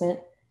reinforcement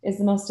is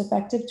the most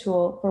effective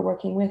tool for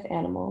working with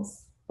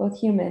animals, both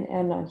human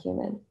and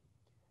non-human.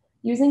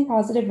 Using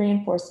positive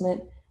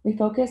reinforcement, we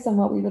focus on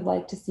what we would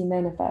like to see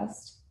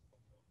manifest.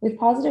 With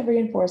positive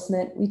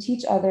reinforcement, we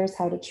teach others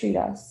how to treat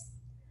us.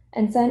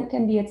 And scent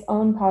can be its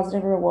own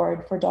positive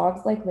reward for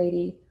dogs like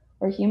Lady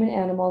or human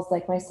animals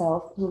like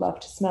myself who love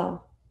to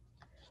smell.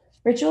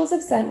 Rituals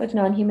of scent with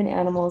non-human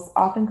animals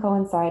often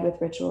coincide with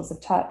rituals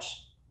of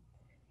touch.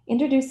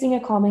 Introducing a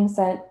calming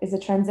scent is a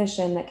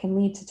transition that can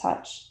lead to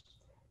touch.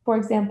 For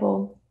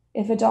example,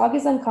 if a dog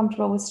is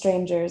uncomfortable with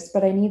strangers,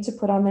 but I need to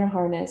put on their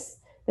harness,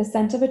 the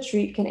scent of a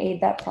treat can aid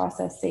that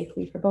process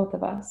safely for both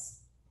of us.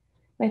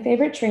 My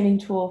favorite training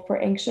tool for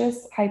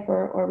anxious,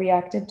 hyper, or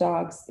reactive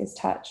dogs is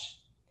touch.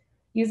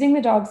 Using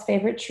the dog's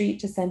favorite treat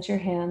to scent your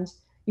hand,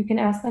 you can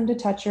ask them to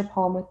touch your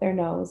palm with their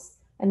nose,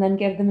 and then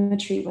give them a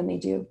treat when they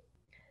do.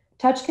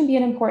 Touch can be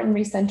an important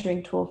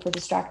recentering tool for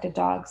distracted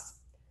dogs.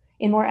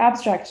 In more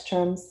abstract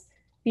terms,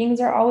 beings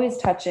are always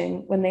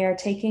touching when they are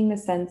taking the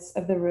sense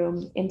of the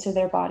room into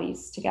their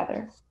bodies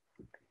together.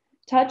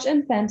 Touch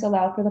and scent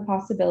allow for the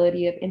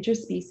possibility of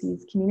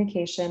interspecies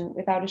communication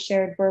without a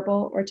shared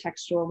verbal or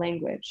textual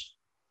language.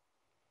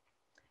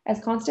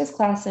 As Constance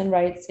Classen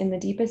writes in The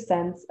Deepest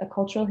Sense, A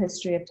Cultural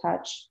History of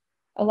Touch,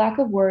 a lack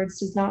of words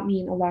does not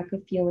mean a lack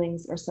of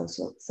feelings or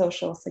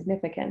social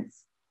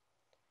significance.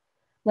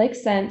 Like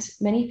scent,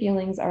 many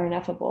feelings are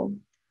ineffable,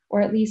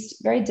 or at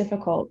least very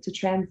difficult to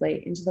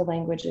translate into the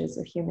languages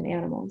of human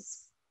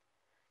animals.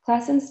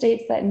 Classen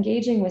states that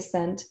engaging with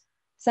scent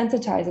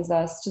sensitizes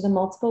us to the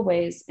multiple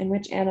ways in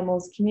which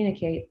animals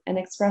communicate and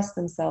express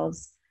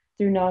themselves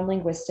through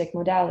non-linguistic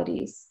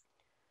modalities.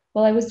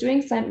 While I was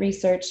doing scent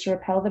research to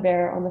repel the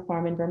bear on the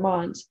farm in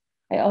Vermont,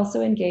 I also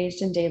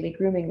engaged in daily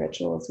grooming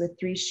rituals with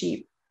 3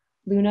 sheep,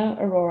 Luna,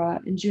 Aurora,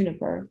 and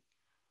Juniper,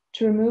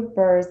 to remove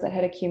burrs that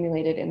had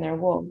accumulated in their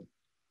wool.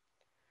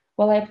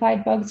 While I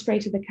applied bug spray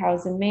to the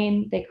cows in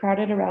Maine, they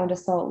crowded around a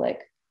salt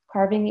lick,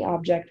 carving the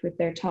object with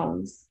their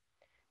tongues.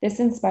 This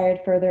inspired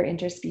further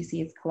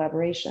interspecies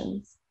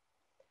collaborations.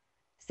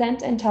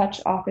 Scent and touch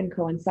often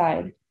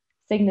coincide,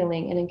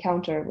 signaling an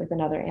encounter with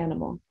another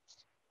animal.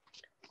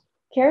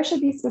 Care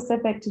should be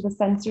specific to the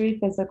sensory,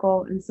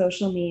 physical, and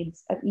social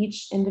needs of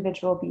each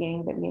individual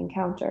being that we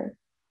encounter.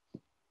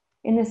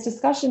 In this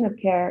discussion of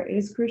care, it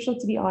is crucial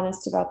to be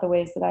honest about the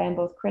ways that I am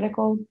both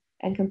critical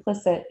and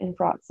complicit in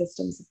fraught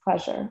systems of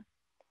pleasure.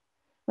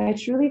 My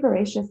truly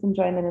voracious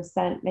enjoyment of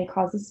scent may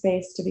cause a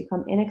space to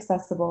become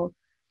inaccessible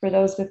for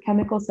those with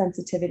chemical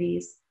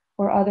sensitivities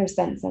or other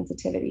scent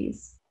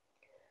sensitivities.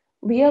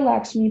 Leah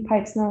Lakshmi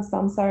Paipsna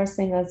Samsara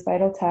Singha's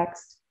vital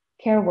text,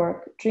 Care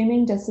Work,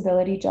 Dreaming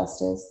Disability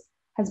Justice,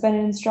 has been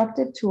an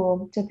instructive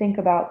tool to think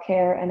about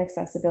care and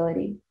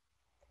accessibility.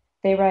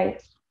 They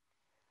write,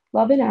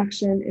 "Love in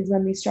action is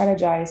when we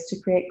strategize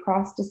to create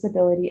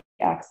cross-disability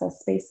access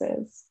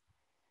spaces.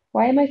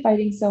 Why am I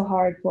fighting so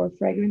hard for a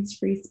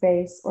fragrance-free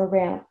space or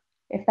ramp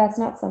if that's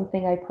not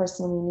something I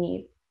personally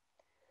need?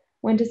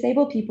 When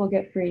disabled people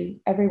get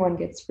free, everyone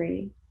gets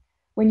free.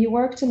 When you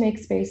work to make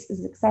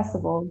spaces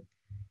accessible,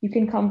 you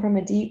can come from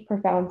a deep,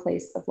 profound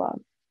place of love."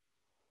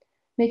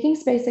 Making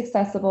space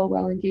accessible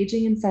while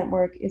engaging in scent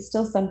work is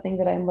still something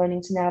that I'm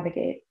learning to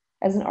navigate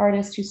as an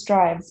artist who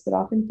strives but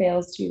often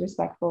fails to be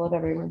respectful of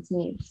everyone's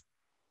needs.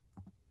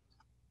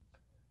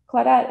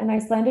 Claudette, an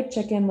Icelandic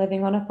chicken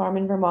living on a farm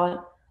in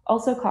Vermont,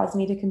 also caused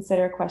me to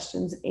consider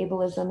questions of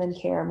ableism and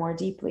care more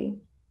deeply.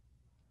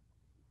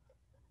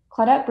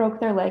 Claudette broke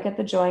their leg at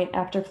the joint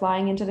after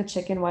flying into the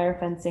chicken wire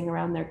fencing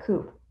around their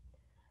coop.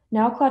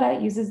 Now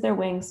Claudette uses their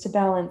wings to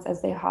balance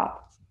as they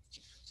hop,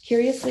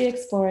 curiously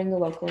exploring the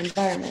local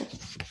environment.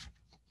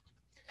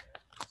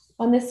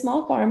 On this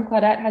small farm,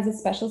 Claudette has a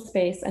special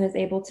space and is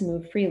able to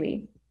move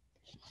freely.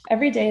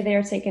 Every day they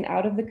are taken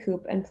out of the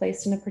coop and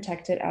placed in a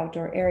protected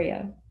outdoor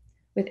area,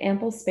 with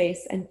ample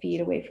space and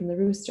feed away from the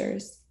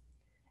roosters.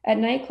 At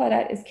night,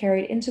 Claudette is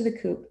carried into the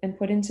coop and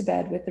put into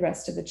bed with the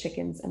rest of the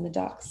chickens and the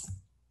ducks.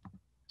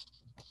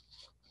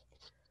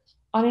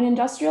 On an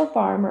industrial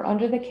farm or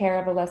under the care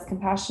of a less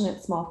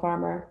compassionate small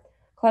farmer,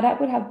 Claudette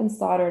would have been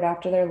slaughtered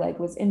after their leg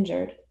was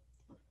injured.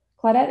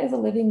 Claudette is a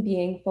living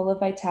being full of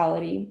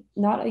vitality,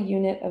 not a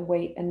unit of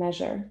weight and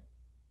measure.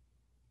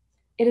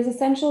 It is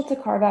essential to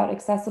carve out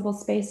accessible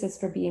spaces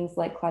for beings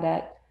like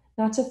Claudette,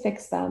 not to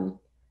fix them,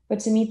 but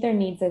to meet their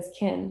needs as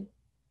kin,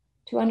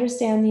 to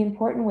understand the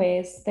important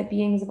ways that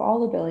beings of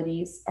all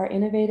abilities are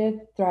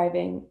innovative,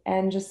 thriving,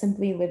 and just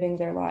simply living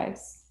their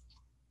lives.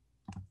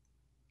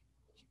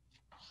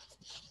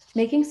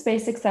 Making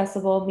space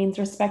accessible means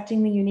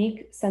respecting the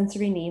unique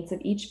sensory needs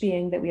of each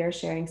being that we are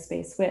sharing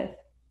space with.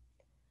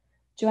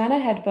 Joanna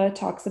Hedva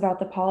talks about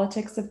the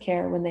politics of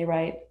care when they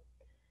write,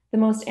 "The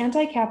most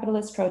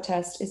anti-capitalist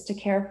protest is to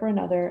care for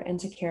another and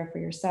to care for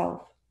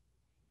yourself.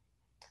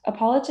 A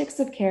politics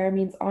of care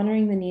means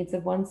honoring the needs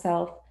of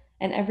oneself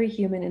and every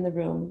human in the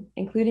room,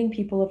 including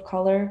people of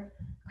color,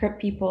 crip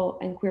people,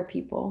 and queer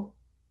people.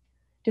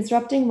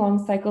 Disrupting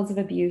long cycles of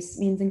abuse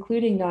means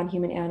including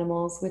non-human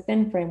animals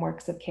within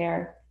frameworks of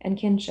care and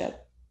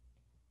kinship.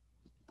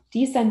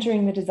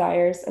 Decentering the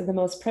desires of the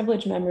most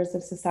privileged members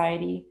of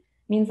society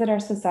means that our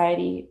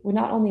society would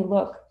not only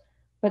look,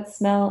 but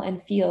smell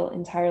and feel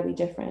entirely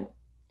different.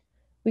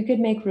 We could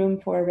make room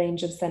for a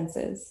range of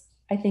senses.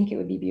 I think it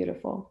would be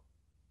beautiful."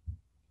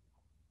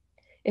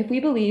 If we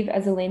believe,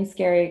 as Elaine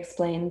Scarry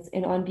explains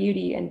in On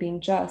Beauty and Being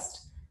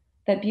Just,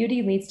 that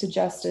beauty leads to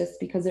justice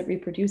because it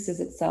reproduces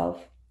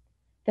itself,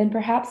 then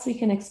perhaps we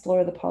can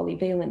explore the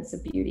polyvalence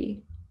of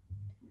beauty.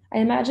 I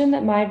imagine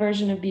that my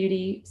version of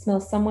beauty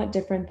smells somewhat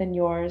different than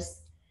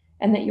yours,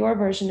 and that your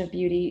version of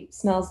beauty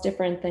smells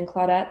different than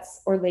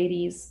Claudette's or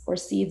Lady's or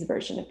Seed's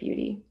version of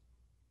beauty.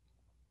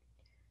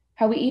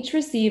 How we each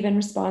receive and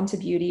respond to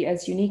beauty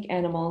as unique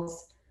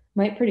animals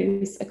might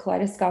produce a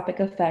kaleidoscopic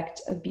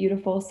effect of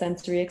beautiful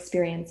sensory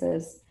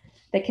experiences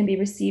that can be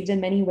received in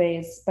many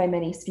ways by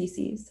many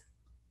species.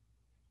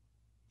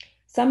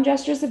 Some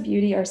gestures of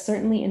beauty are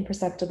certainly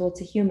imperceptible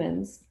to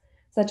humans,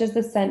 such as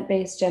the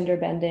scent-based gender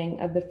bending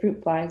of the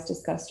fruit flies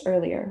discussed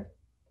earlier.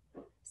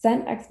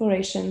 Scent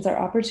explorations are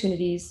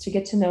opportunities to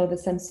get to know the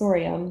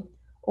sensorium,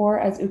 or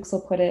as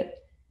Uxel put it,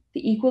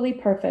 the equally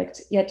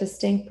perfect yet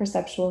distinct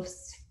perceptual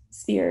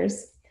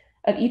spheres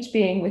of each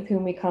being with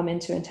whom we come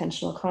into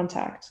intentional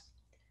contact.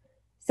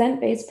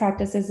 Scent-based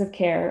practices of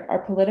care are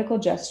political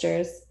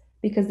gestures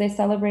because they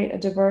celebrate a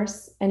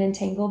diverse and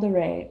entangled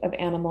array of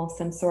animal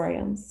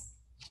sensoriums.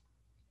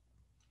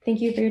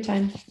 Thank you for your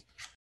time.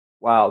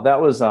 Wow, that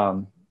was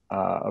a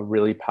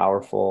really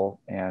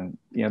powerful, and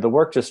the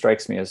work just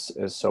strikes me as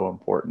so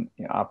important.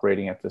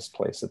 Operating at this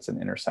place, it's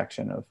an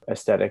intersection of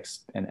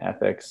aesthetics and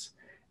ethics.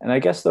 And I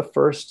guess the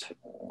first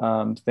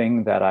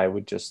thing that I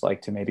would just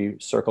like to maybe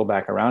circle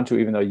back around to,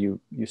 even though you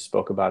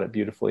spoke about it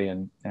beautifully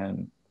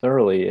and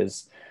thoroughly,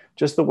 is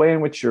just the way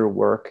in which your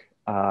work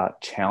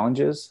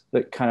challenges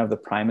the kind of the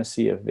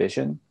primacy of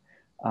vision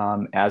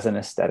as an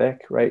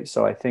aesthetic, right?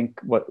 So I think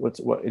what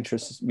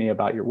interests me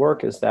about your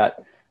work is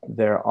that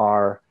there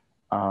are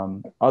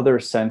other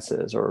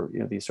senses, or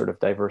these sort of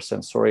diverse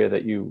sensoria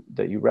that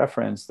you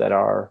reference, that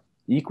are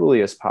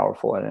equally as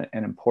powerful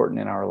and important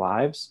in our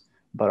lives,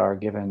 but are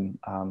given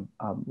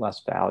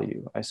less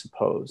value, I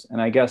suppose.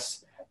 And I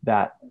guess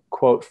that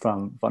quote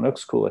from Van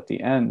Uxküll at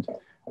the end,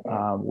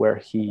 where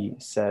he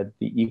said,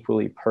 "the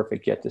equally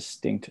perfect yet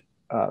distinct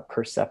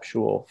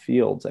perceptual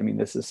fields." I mean,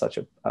 this is such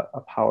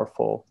a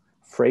powerful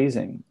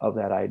phrasing of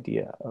that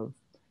idea of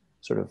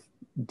sort of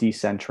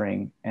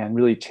decentering and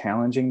really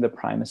challenging the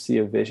primacy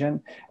of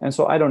vision. And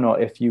so I don't know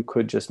if you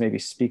could just maybe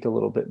speak a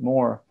little bit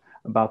more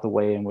about the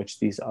way in which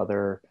these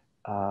other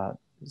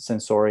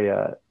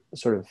sensoria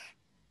sort of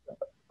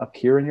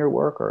appear in your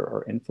work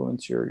or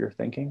influence your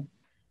thinking.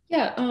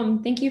 Yeah,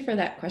 thank you for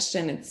that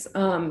question. It's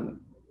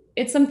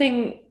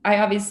something I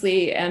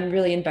obviously am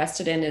really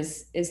invested in,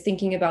 is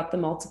thinking about the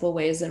multiple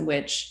ways in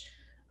which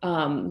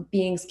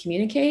beings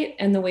communicate,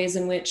 and the ways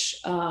in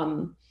which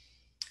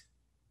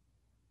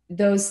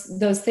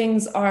those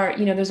things are,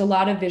 there's a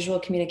lot of visual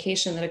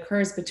communication that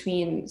occurs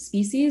between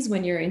species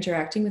when you're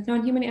interacting with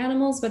non-human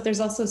animals, but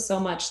there's also so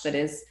much that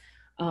is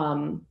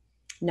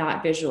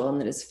not visual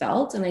and that is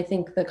felt. And I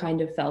think the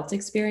kind of felt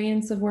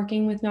experience of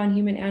working with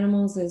non-human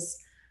animals is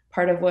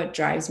part of what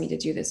drives me to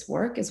do this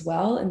work as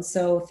well. And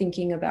so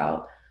thinking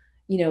about,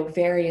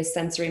 various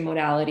sensory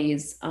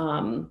modalities,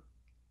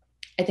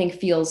 I think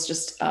feels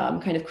just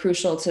kind of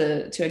crucial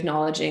to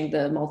acknowledging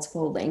the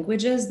multiple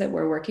languages that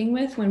we're working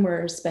with when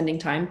we're spending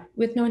time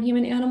with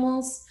non-human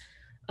animals.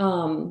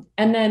 And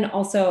then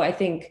also, I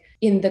think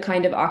in the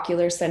kind of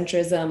ocular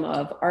centrism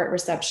of art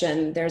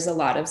reception, there's a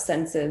lot of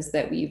senses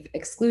that we've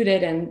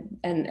excluded,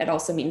 and it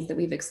also means that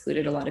we've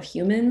excluded a lot of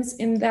humans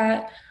in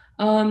that,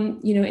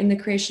 in the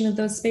creation of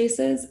those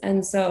spaces.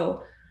 And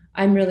so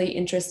I'm really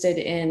interested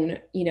in,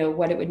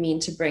 what it would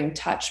mean to bring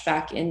touch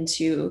back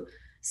into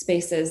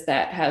spaces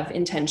that have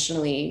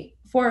intentionally,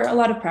 for a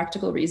lot of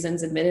practical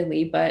reasons,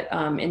 admittedly, but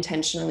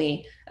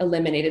intentionally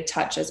eliminated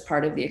touch as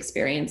part of the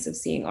experience of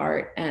seeing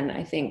art. And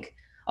I think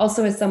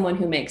also, as someone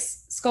who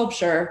makes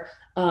sculpture,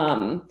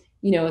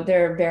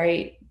 they're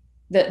very,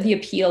 the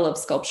appeal of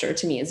sculpture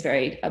to me is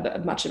very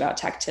much about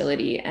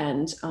tactility.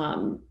 And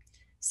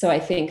so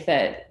I think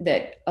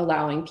that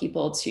allowing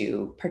people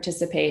to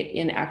participate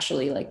in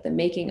actually like the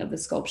making of the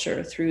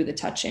sculpture through the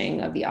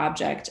touching of the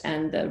object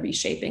and the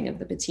reshaping of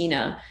the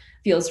patina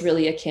feels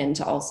really akin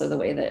to also the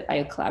way that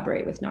I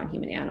collaborate with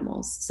non-human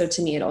animals. So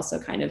to me, it also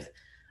kind of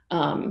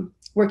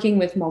working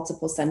with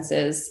multiple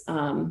senses,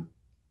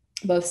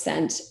 both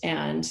scent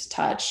and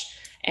touch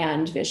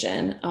and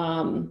vision,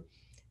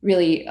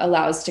 really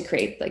allows to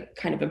create like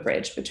kind of a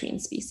bridge between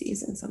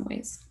species in some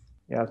ways.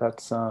 Yeah,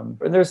 that's and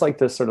there's like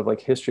this sort of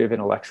like history of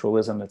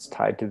intellectualism that's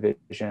tied to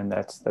vision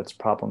that's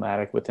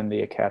problematic within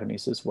the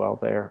academies as well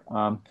there.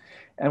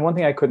 And one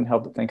thing I couldn't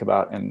help but think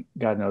about, and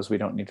God knows we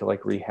don't need to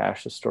like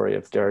rehash the story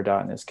of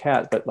Derrida and his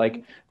cat, but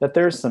like that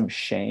there's some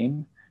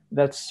shame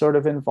that's sort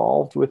of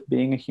involved with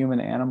being a human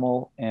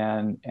animal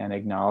and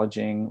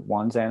acknowledging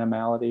one's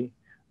animality.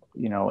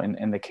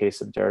 In the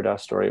case of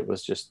Derrida's story, it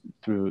was just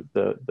through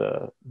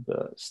the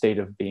state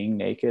of being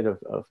naked,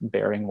 of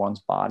bearing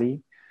one's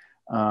body.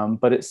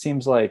 But it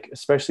seems like,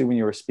 especially when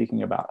you were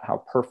speaking about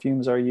how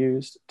perfumes are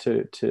used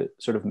to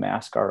sort of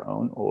mask our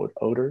own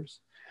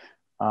odors.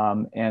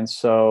 And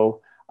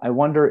so I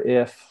wonder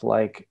if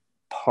like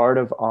part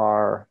of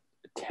our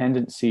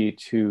tendency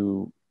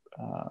to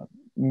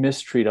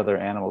mistreat other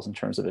animals in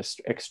terms of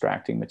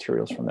extracting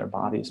materials from their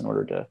bodies in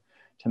order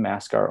to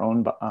mask our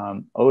own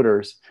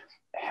odors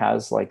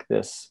has like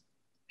this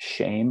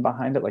shame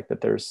behind it, like that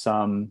there's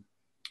some,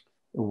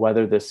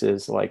 whether this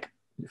is like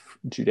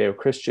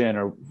Judeo-Christian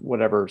or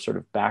whatever sort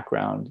of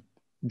background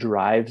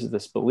drives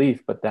this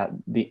belief, but that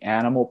the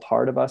animal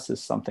part of us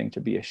is something to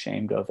be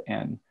ashamed of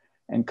and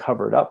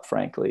covered up,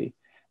 frankly.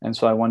 And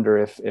so I wonder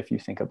if you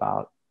think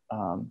about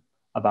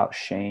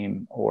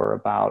shame, or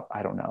about,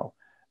 I don't know,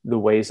 the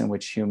ways in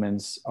which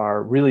humans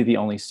are really the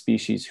only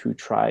species who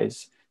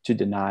tries to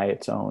deny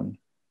its own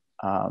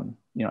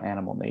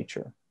animal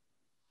nature.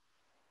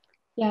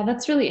 Yeah,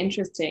 that's really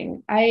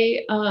interesting.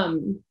 I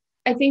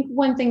think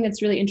one thing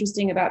that's really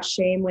interesting about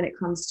shame when it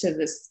comes to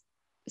this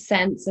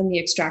sense and the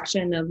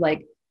extraction of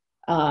like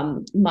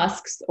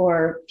musks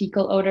or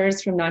fecal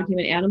odors from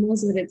non-human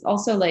animals is that it's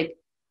also like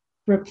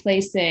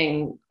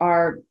replacing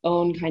our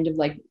own kind of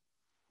like,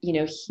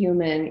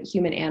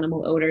 human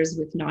animal odors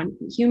with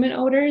non-human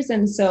odors.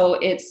 And so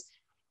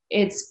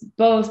it's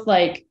both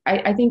like,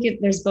 I think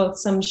there's both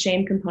some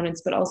shame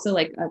components, but also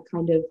like a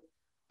kind of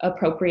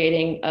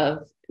appropriating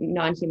of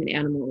non-human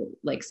animal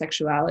like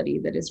sexuality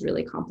that is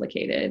really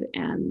complicated.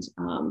 And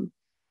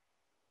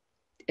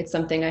it's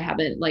something I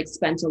haven't like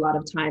spent a lot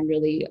of time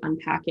really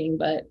unpacking,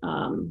 but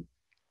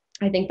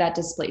I think that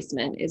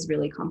displacement is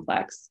really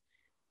complex.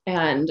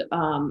 And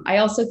I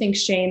also think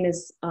shame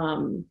is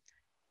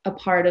a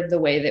part of the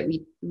way that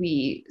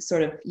we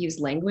sort of use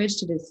language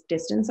to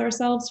distance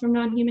ourselves from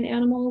non-human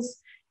animals.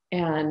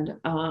 And,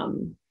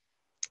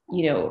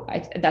 you know,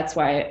 that's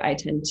why I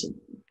tend to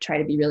try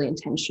to be really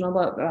intentional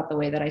about the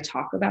way that I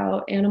talk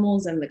about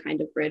animals and the kind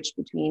of bridge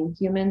between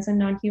humans and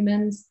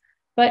non-humans.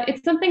 But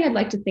it's something I'd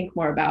like to think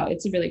more about.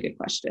 It's a really good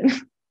question.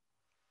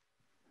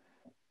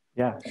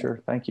 Yeah,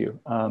 sure. Thank you.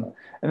 And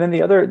then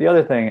the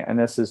other thing, and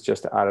this is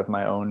just out of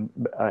my own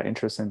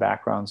interests and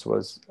backgrounds,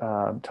 was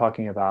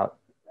talking about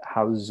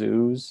how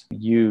zoos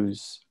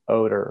use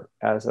odor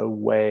as a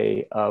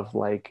way of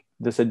like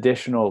this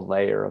additional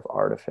layer of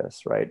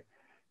artifice, right?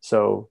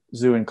 So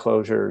zoo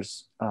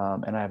enclosures,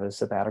 and I have a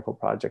sabbatical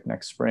project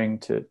next spring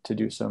to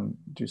do some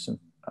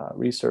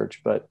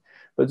research, but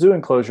zoo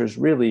enclosures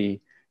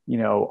really, you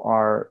know,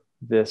 are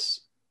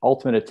this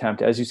ultimate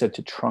attempt, as you said,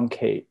 to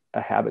truncate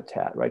a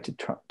habitat, right?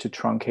 To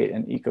truncate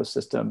an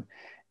ecosystem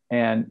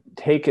and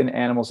take an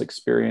animal's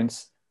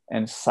experience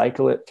and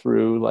cycle it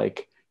through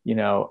like, you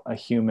know, a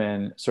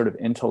human sort of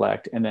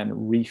intellect and then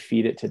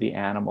refeed it to the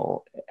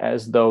animal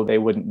as though they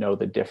wouldn't know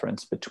the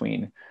difference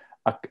between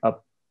a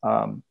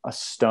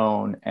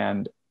stone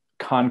and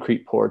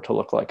concrete poured to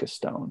look like a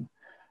stone,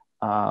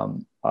 a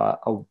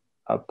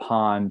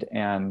pond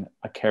and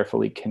a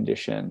carefully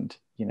conditioned,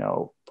 you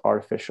know,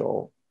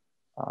 artificial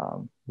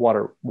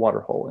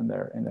water hole in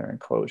their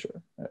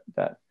enclosure.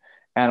 That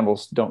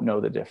animals don't know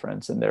the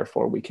difference, and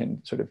therefore we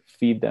can sort of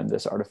feed them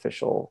this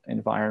artificial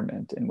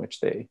environment in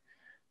which they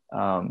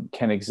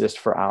can exist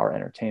for our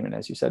entertainment,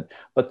 as you said.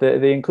 But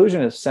the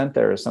inclusion of scent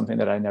there is something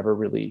that I never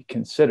really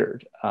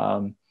considered.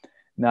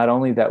 Not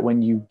only that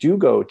when you do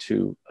go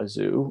to a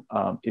zoo,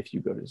 if you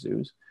go to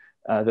zoos,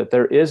 that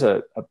there is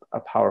a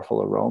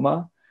powerful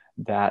aroma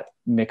that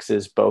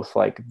mixes both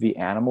like the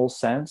animal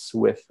sense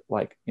with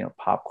like, you know,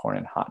 popcorn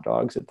and hot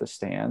dogs at the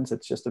stands.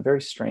 It's just a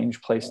very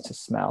strange place to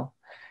smell.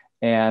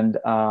 And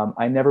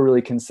I never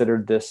really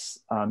considered this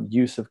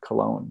use of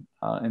cologne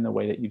in the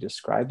way that you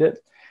described it.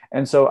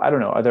 And so I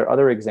don't know, are there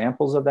other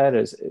examples of that?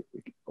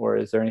 Or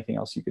is there anything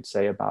else you could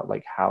say about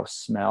like how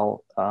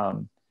smell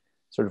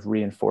sort of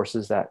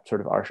reinforces that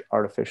sort of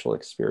artificial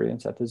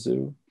experience at the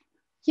zoo?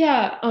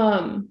 Yeah.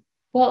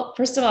 Well,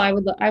 first of all, I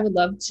would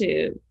love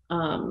to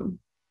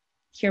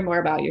hear more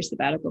about your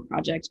sabbatical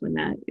project when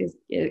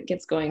it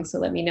gets going. So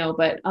let me know.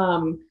 But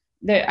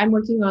I'm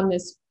working on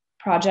this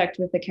project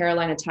with the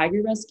Carolina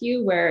Tiger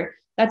Rescue, where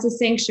that's a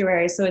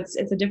sanctuary. So it's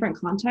a different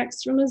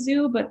context from a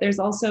zoo, but there's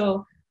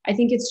also, I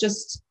think it's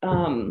just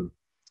in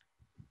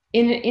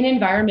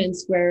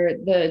environments where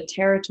the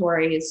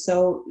territory is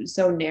so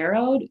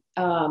narrowed,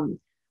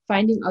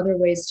 finding other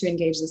ways to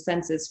engage the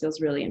senses feels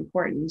really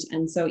important.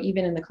 And so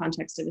even in the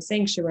context of a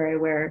sanctuary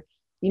where,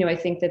 you know, I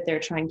think that they're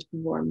trying to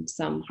perform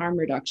some harm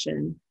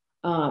reduction,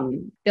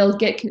 they'll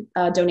get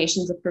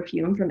donations of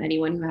perfume from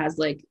anyone who has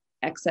like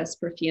excess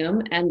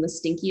perfume, and the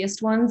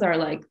stinkiest ones are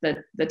like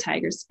the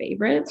tiger's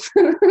favorites.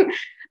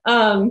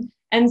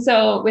 And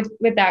so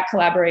with that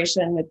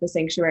collaboration with the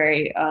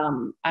sanctuary,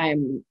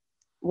 I'm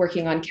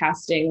working on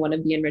casting one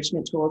of the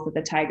enrichment tools that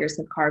the tigers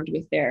have carved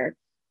with their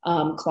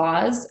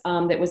claws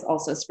that was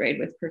also sprayed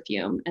with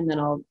perfume, and then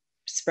I'll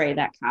spray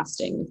that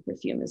casting with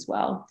perfume as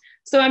well.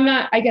 So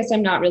I guess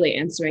I'm not really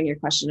answering your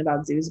question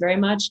about zoos very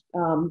much,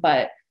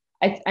 but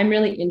I'm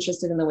really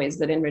interested in the ways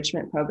that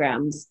enrichment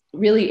programs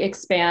really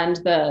expand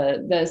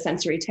the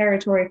sensory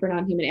territory for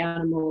non-human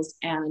animals,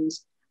 and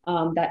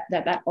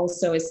that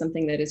also is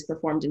something that is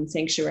performed in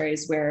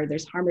sanctuaries where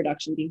there's harm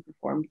reduction being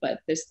performed, but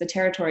the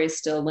territory is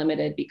still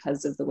limited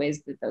because of the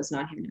ways that those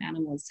non-human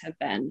animals have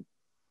been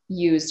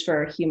used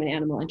for human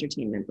animal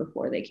entertainment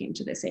before they came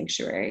to the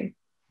sanctuary.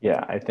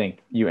 Yeah, I think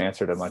you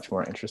answered a much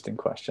more interesting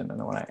question than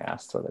the one I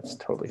asked, so that's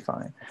totally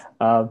fine.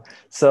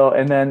 So,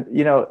 and then,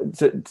 you know,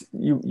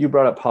 you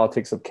brought up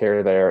politics of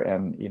care there,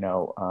 and, you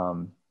know,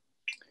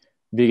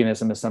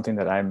 veganism is something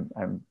that I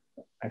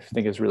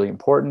think is really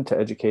important to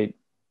educate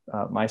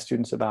my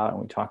students about,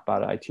 and we talk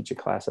about it. I teach a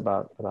class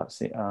about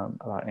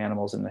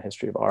animals in the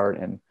history of art,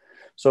 and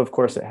so of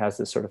course it has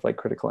this sort of like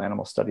critical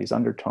animal studies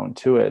undertone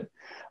to it.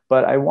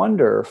 But I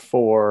wonder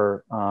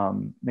for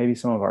maybe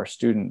some of our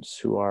students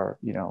who are,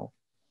 you know,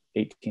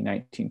 18,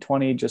 19,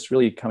 20, just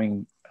really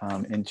coming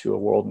into a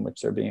world in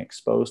which they're being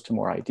exposed to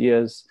more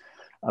ideas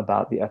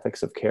about the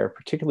ethics of care,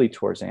 particularly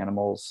towards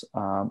animals,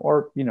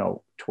 or, you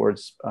know,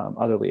 towards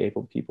otherly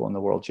able people in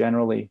the world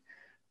generally.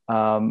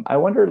 I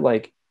wonder,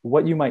 like,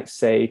 what you might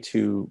say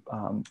to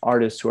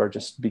artists who are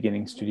just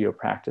beginning studio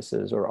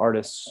practices, or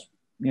artists,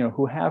 you know,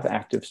 who have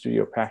active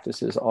studio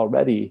practices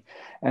already,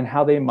 and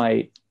how they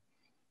might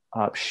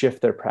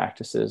shift their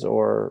practices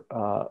or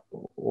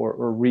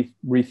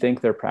rethink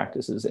their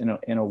practices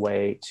in a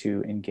way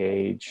to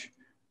engage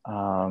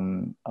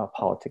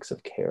politics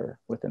of care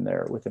within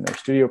their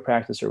studio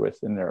practice, or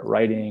within their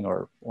writing,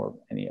 or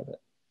any of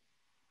it.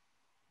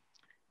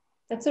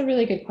 That's a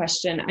really good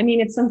question. I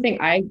mean, it's something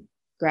I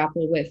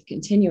grapple with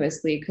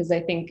continuously, because I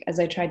think, as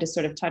I tried to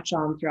sort of touch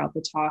on throughout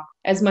the talk,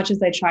 as much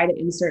as I try to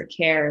insert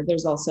care,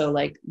 there's also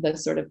like the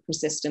sort of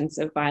persistence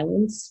of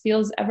violence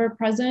feels ever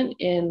present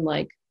in,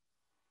 like,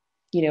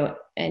 you know,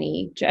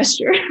 any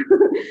gesture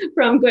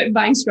from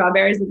buying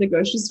strawberries at the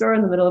grocery store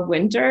in the middle of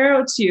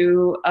winter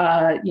to,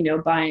 you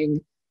know, buying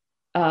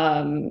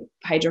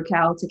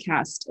hydrocal to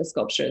cast a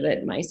sculpture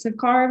that mice have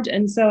carved.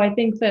 And so I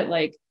think that,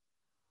 like,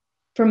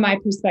 from my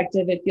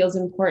perspective, it feels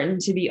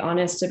important to be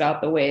honest about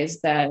the ways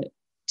that,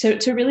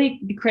 to really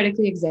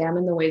critically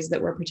examine the ways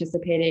that we're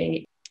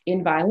participating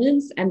in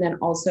violence, and then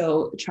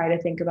also try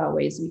to think about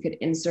ways we could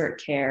insert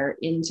care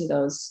into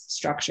those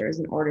structures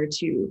in order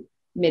to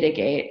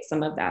mitigate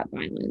some of that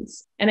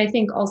violence. And I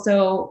think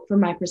also,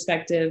 from my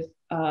perspective,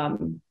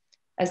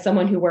 as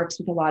someone who works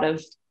with a lot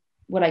of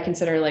what I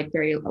consider like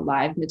very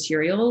alive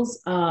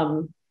materials,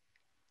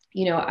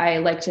 you know, I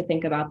like to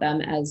think about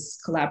them as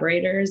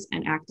collaborators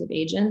and active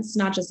agents,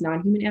 not just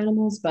non-human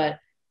animals, but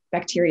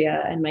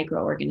bacteria and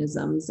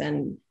microorganisms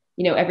and,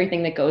 you know,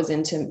 everything that goes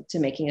into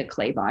making a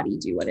clay body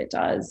do what it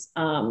does.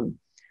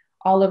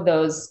 All of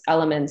those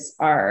elements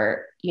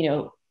are, you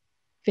know,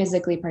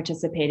 physically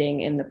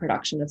participating in the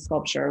production of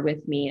sculpture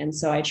with me. And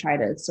so I try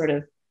to sort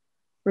of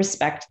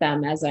respect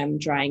them as I'm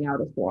drying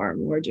out a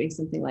form or doing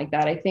something like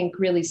that. I think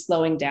really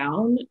slowing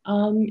down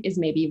is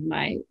maybe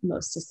my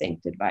most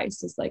succinct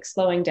advice, is like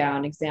slowing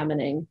down,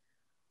 examining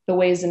the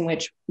ways in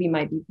which we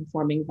might be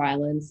performing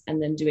violence,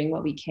 and then doing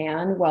what we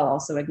can while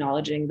also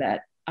acknowledging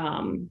that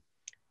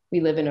we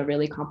live in a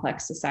really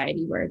complex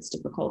society where it's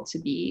difficult to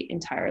be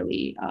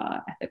entirely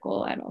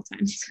ethical at all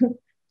times.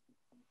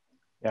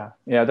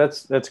 Yeah,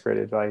 that's great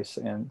advice,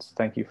 and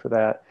thank you for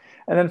that.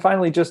 And then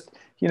finally, just,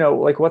 you know,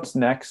 like, what's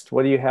next?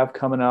 What do you have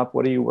coming up?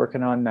 What are you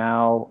working on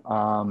now?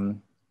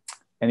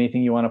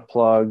 Anything you want to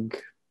plug,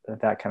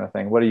 that kind of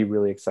thing? What are you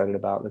really excited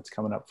about that's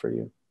coming up for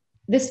you?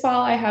 This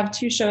fall, I have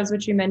 2 shows,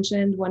 which you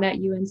mentioned, one at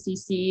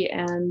UNCC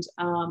and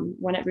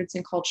one at Roots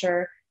and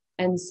Culture.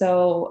 And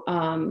so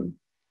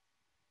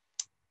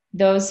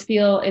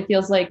it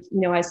feels like,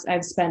 you know,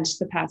 I've spent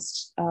the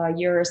past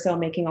year or so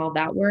making all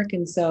that work.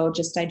 And so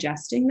just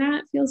digesting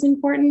that feels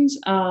important.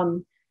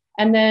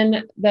 And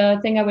then the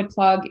thing I would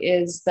plug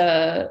is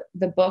the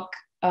book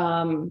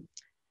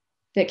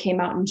that came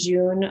out in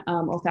June,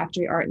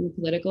 Olfactory Art in the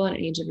Political and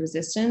Age of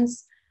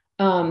Resistance.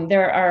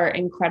 There are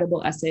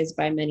incredible essays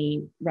by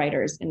many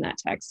writers in that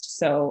text.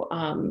 So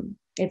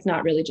it's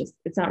not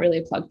really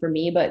a plug for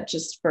me, but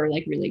just for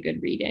like really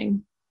good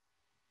reading.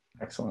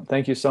 Excellent.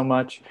 Thank you so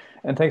much.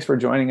 And thanks for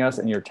joining us,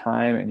 and your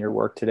time and your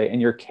work today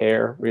and your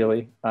care,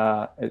 really.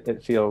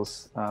 It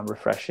feels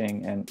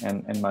refreshing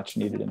and much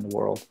needed in the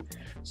world.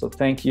 So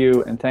thank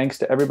you. And thanks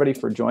to everybody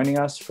for joining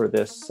us for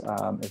this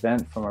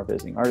event from our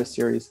Visiting Artist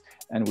series.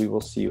 And we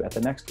will see you at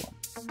the next one.